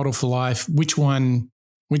control, model for life. Which one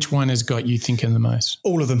has got you thinking the most?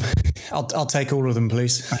 All of them. I'll take all of them,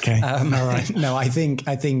 please. Okay. All right. No, I think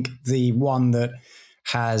the one that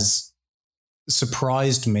has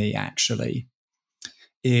surprised me actually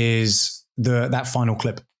is that final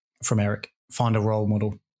clip from Eric. Find a role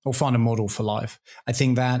model or find a model for life. I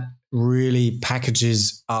think that really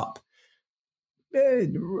packages up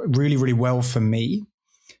really, really well for me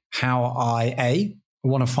how I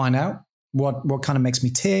want to find out what kind of makes me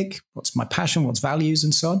tick, what's my passion, what's values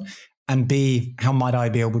and so on, and B, how might I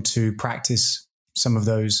be able to practice some of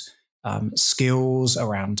those skills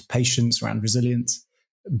around patience, around resilience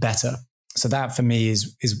better. So that for me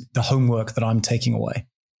is the homework that I'm taking away.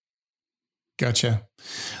 Gotcha.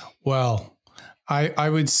 Well, I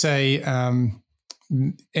would say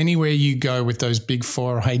anywhere you go with those big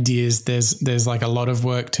four ideas, there's like a lot of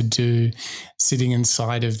work to do sitting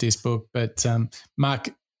inside of this book. But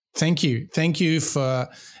Mark, Thank you. Thank you for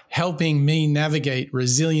helping me navigate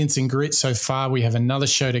resilience and grit so far. We have another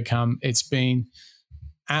show to come. It's been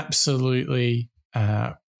absolutely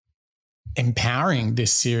empowering,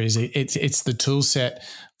 this series. It's the tool set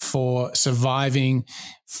for surviving,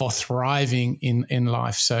 for thriving in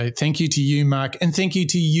life. So thank you to you, Mark, and thank you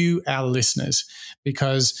to you, our listeners,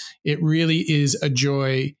 because it really is a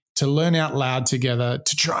joy to learn out loud together,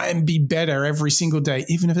 to try and be better every single day,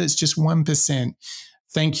 even if it's just 1%.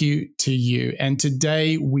 Thank you to you. And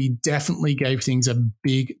today we definitely gave things a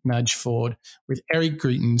big nudge forward with Eric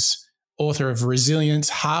Greitens, author of Resilience,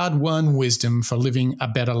 Hard-Won Wisdom for Living a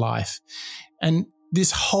Better Life. And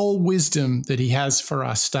this whole wisdom that he has for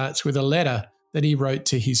us starts with a letter that he wrote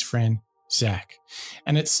to his friend, Zach.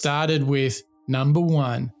 And it started with, number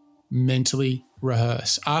 1, mentally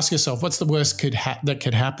rehearse. Ask yourself, what's the worst that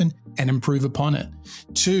could happen, and improve upon it.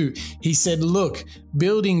 2, he said, look,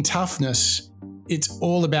 building toughness, it's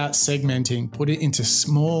all about segmenting. Put it into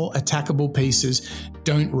small, attackable pieces.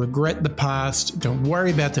 Don't regret the past. Don't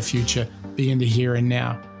worry about the future. Be in the here and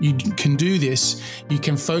now. You can do this. You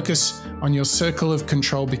can focus on your circle of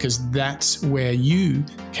control, because that's where you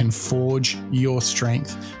can forge your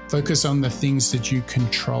strength. Focus on the things that you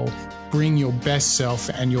control. Bring your best self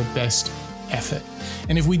and your best effort.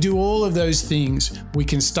 And if we do all of those things, we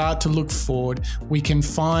can start to look forward. We can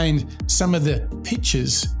find some of the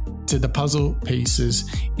pictures to the puzzle pieces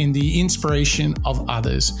in the inspiration of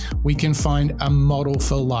others. We can find a model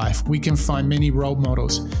for life. We can find many role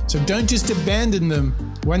models. So don't just abandon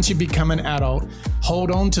them once you become an adult.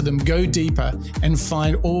 Hold on to them, go deeper, and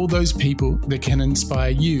find all those people that can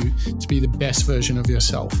inspire you to be the best version of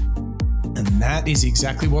yourself. And that is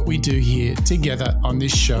exactly what we do here together on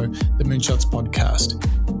this show, the Moonshots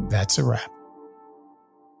Podcast. That's a wrap.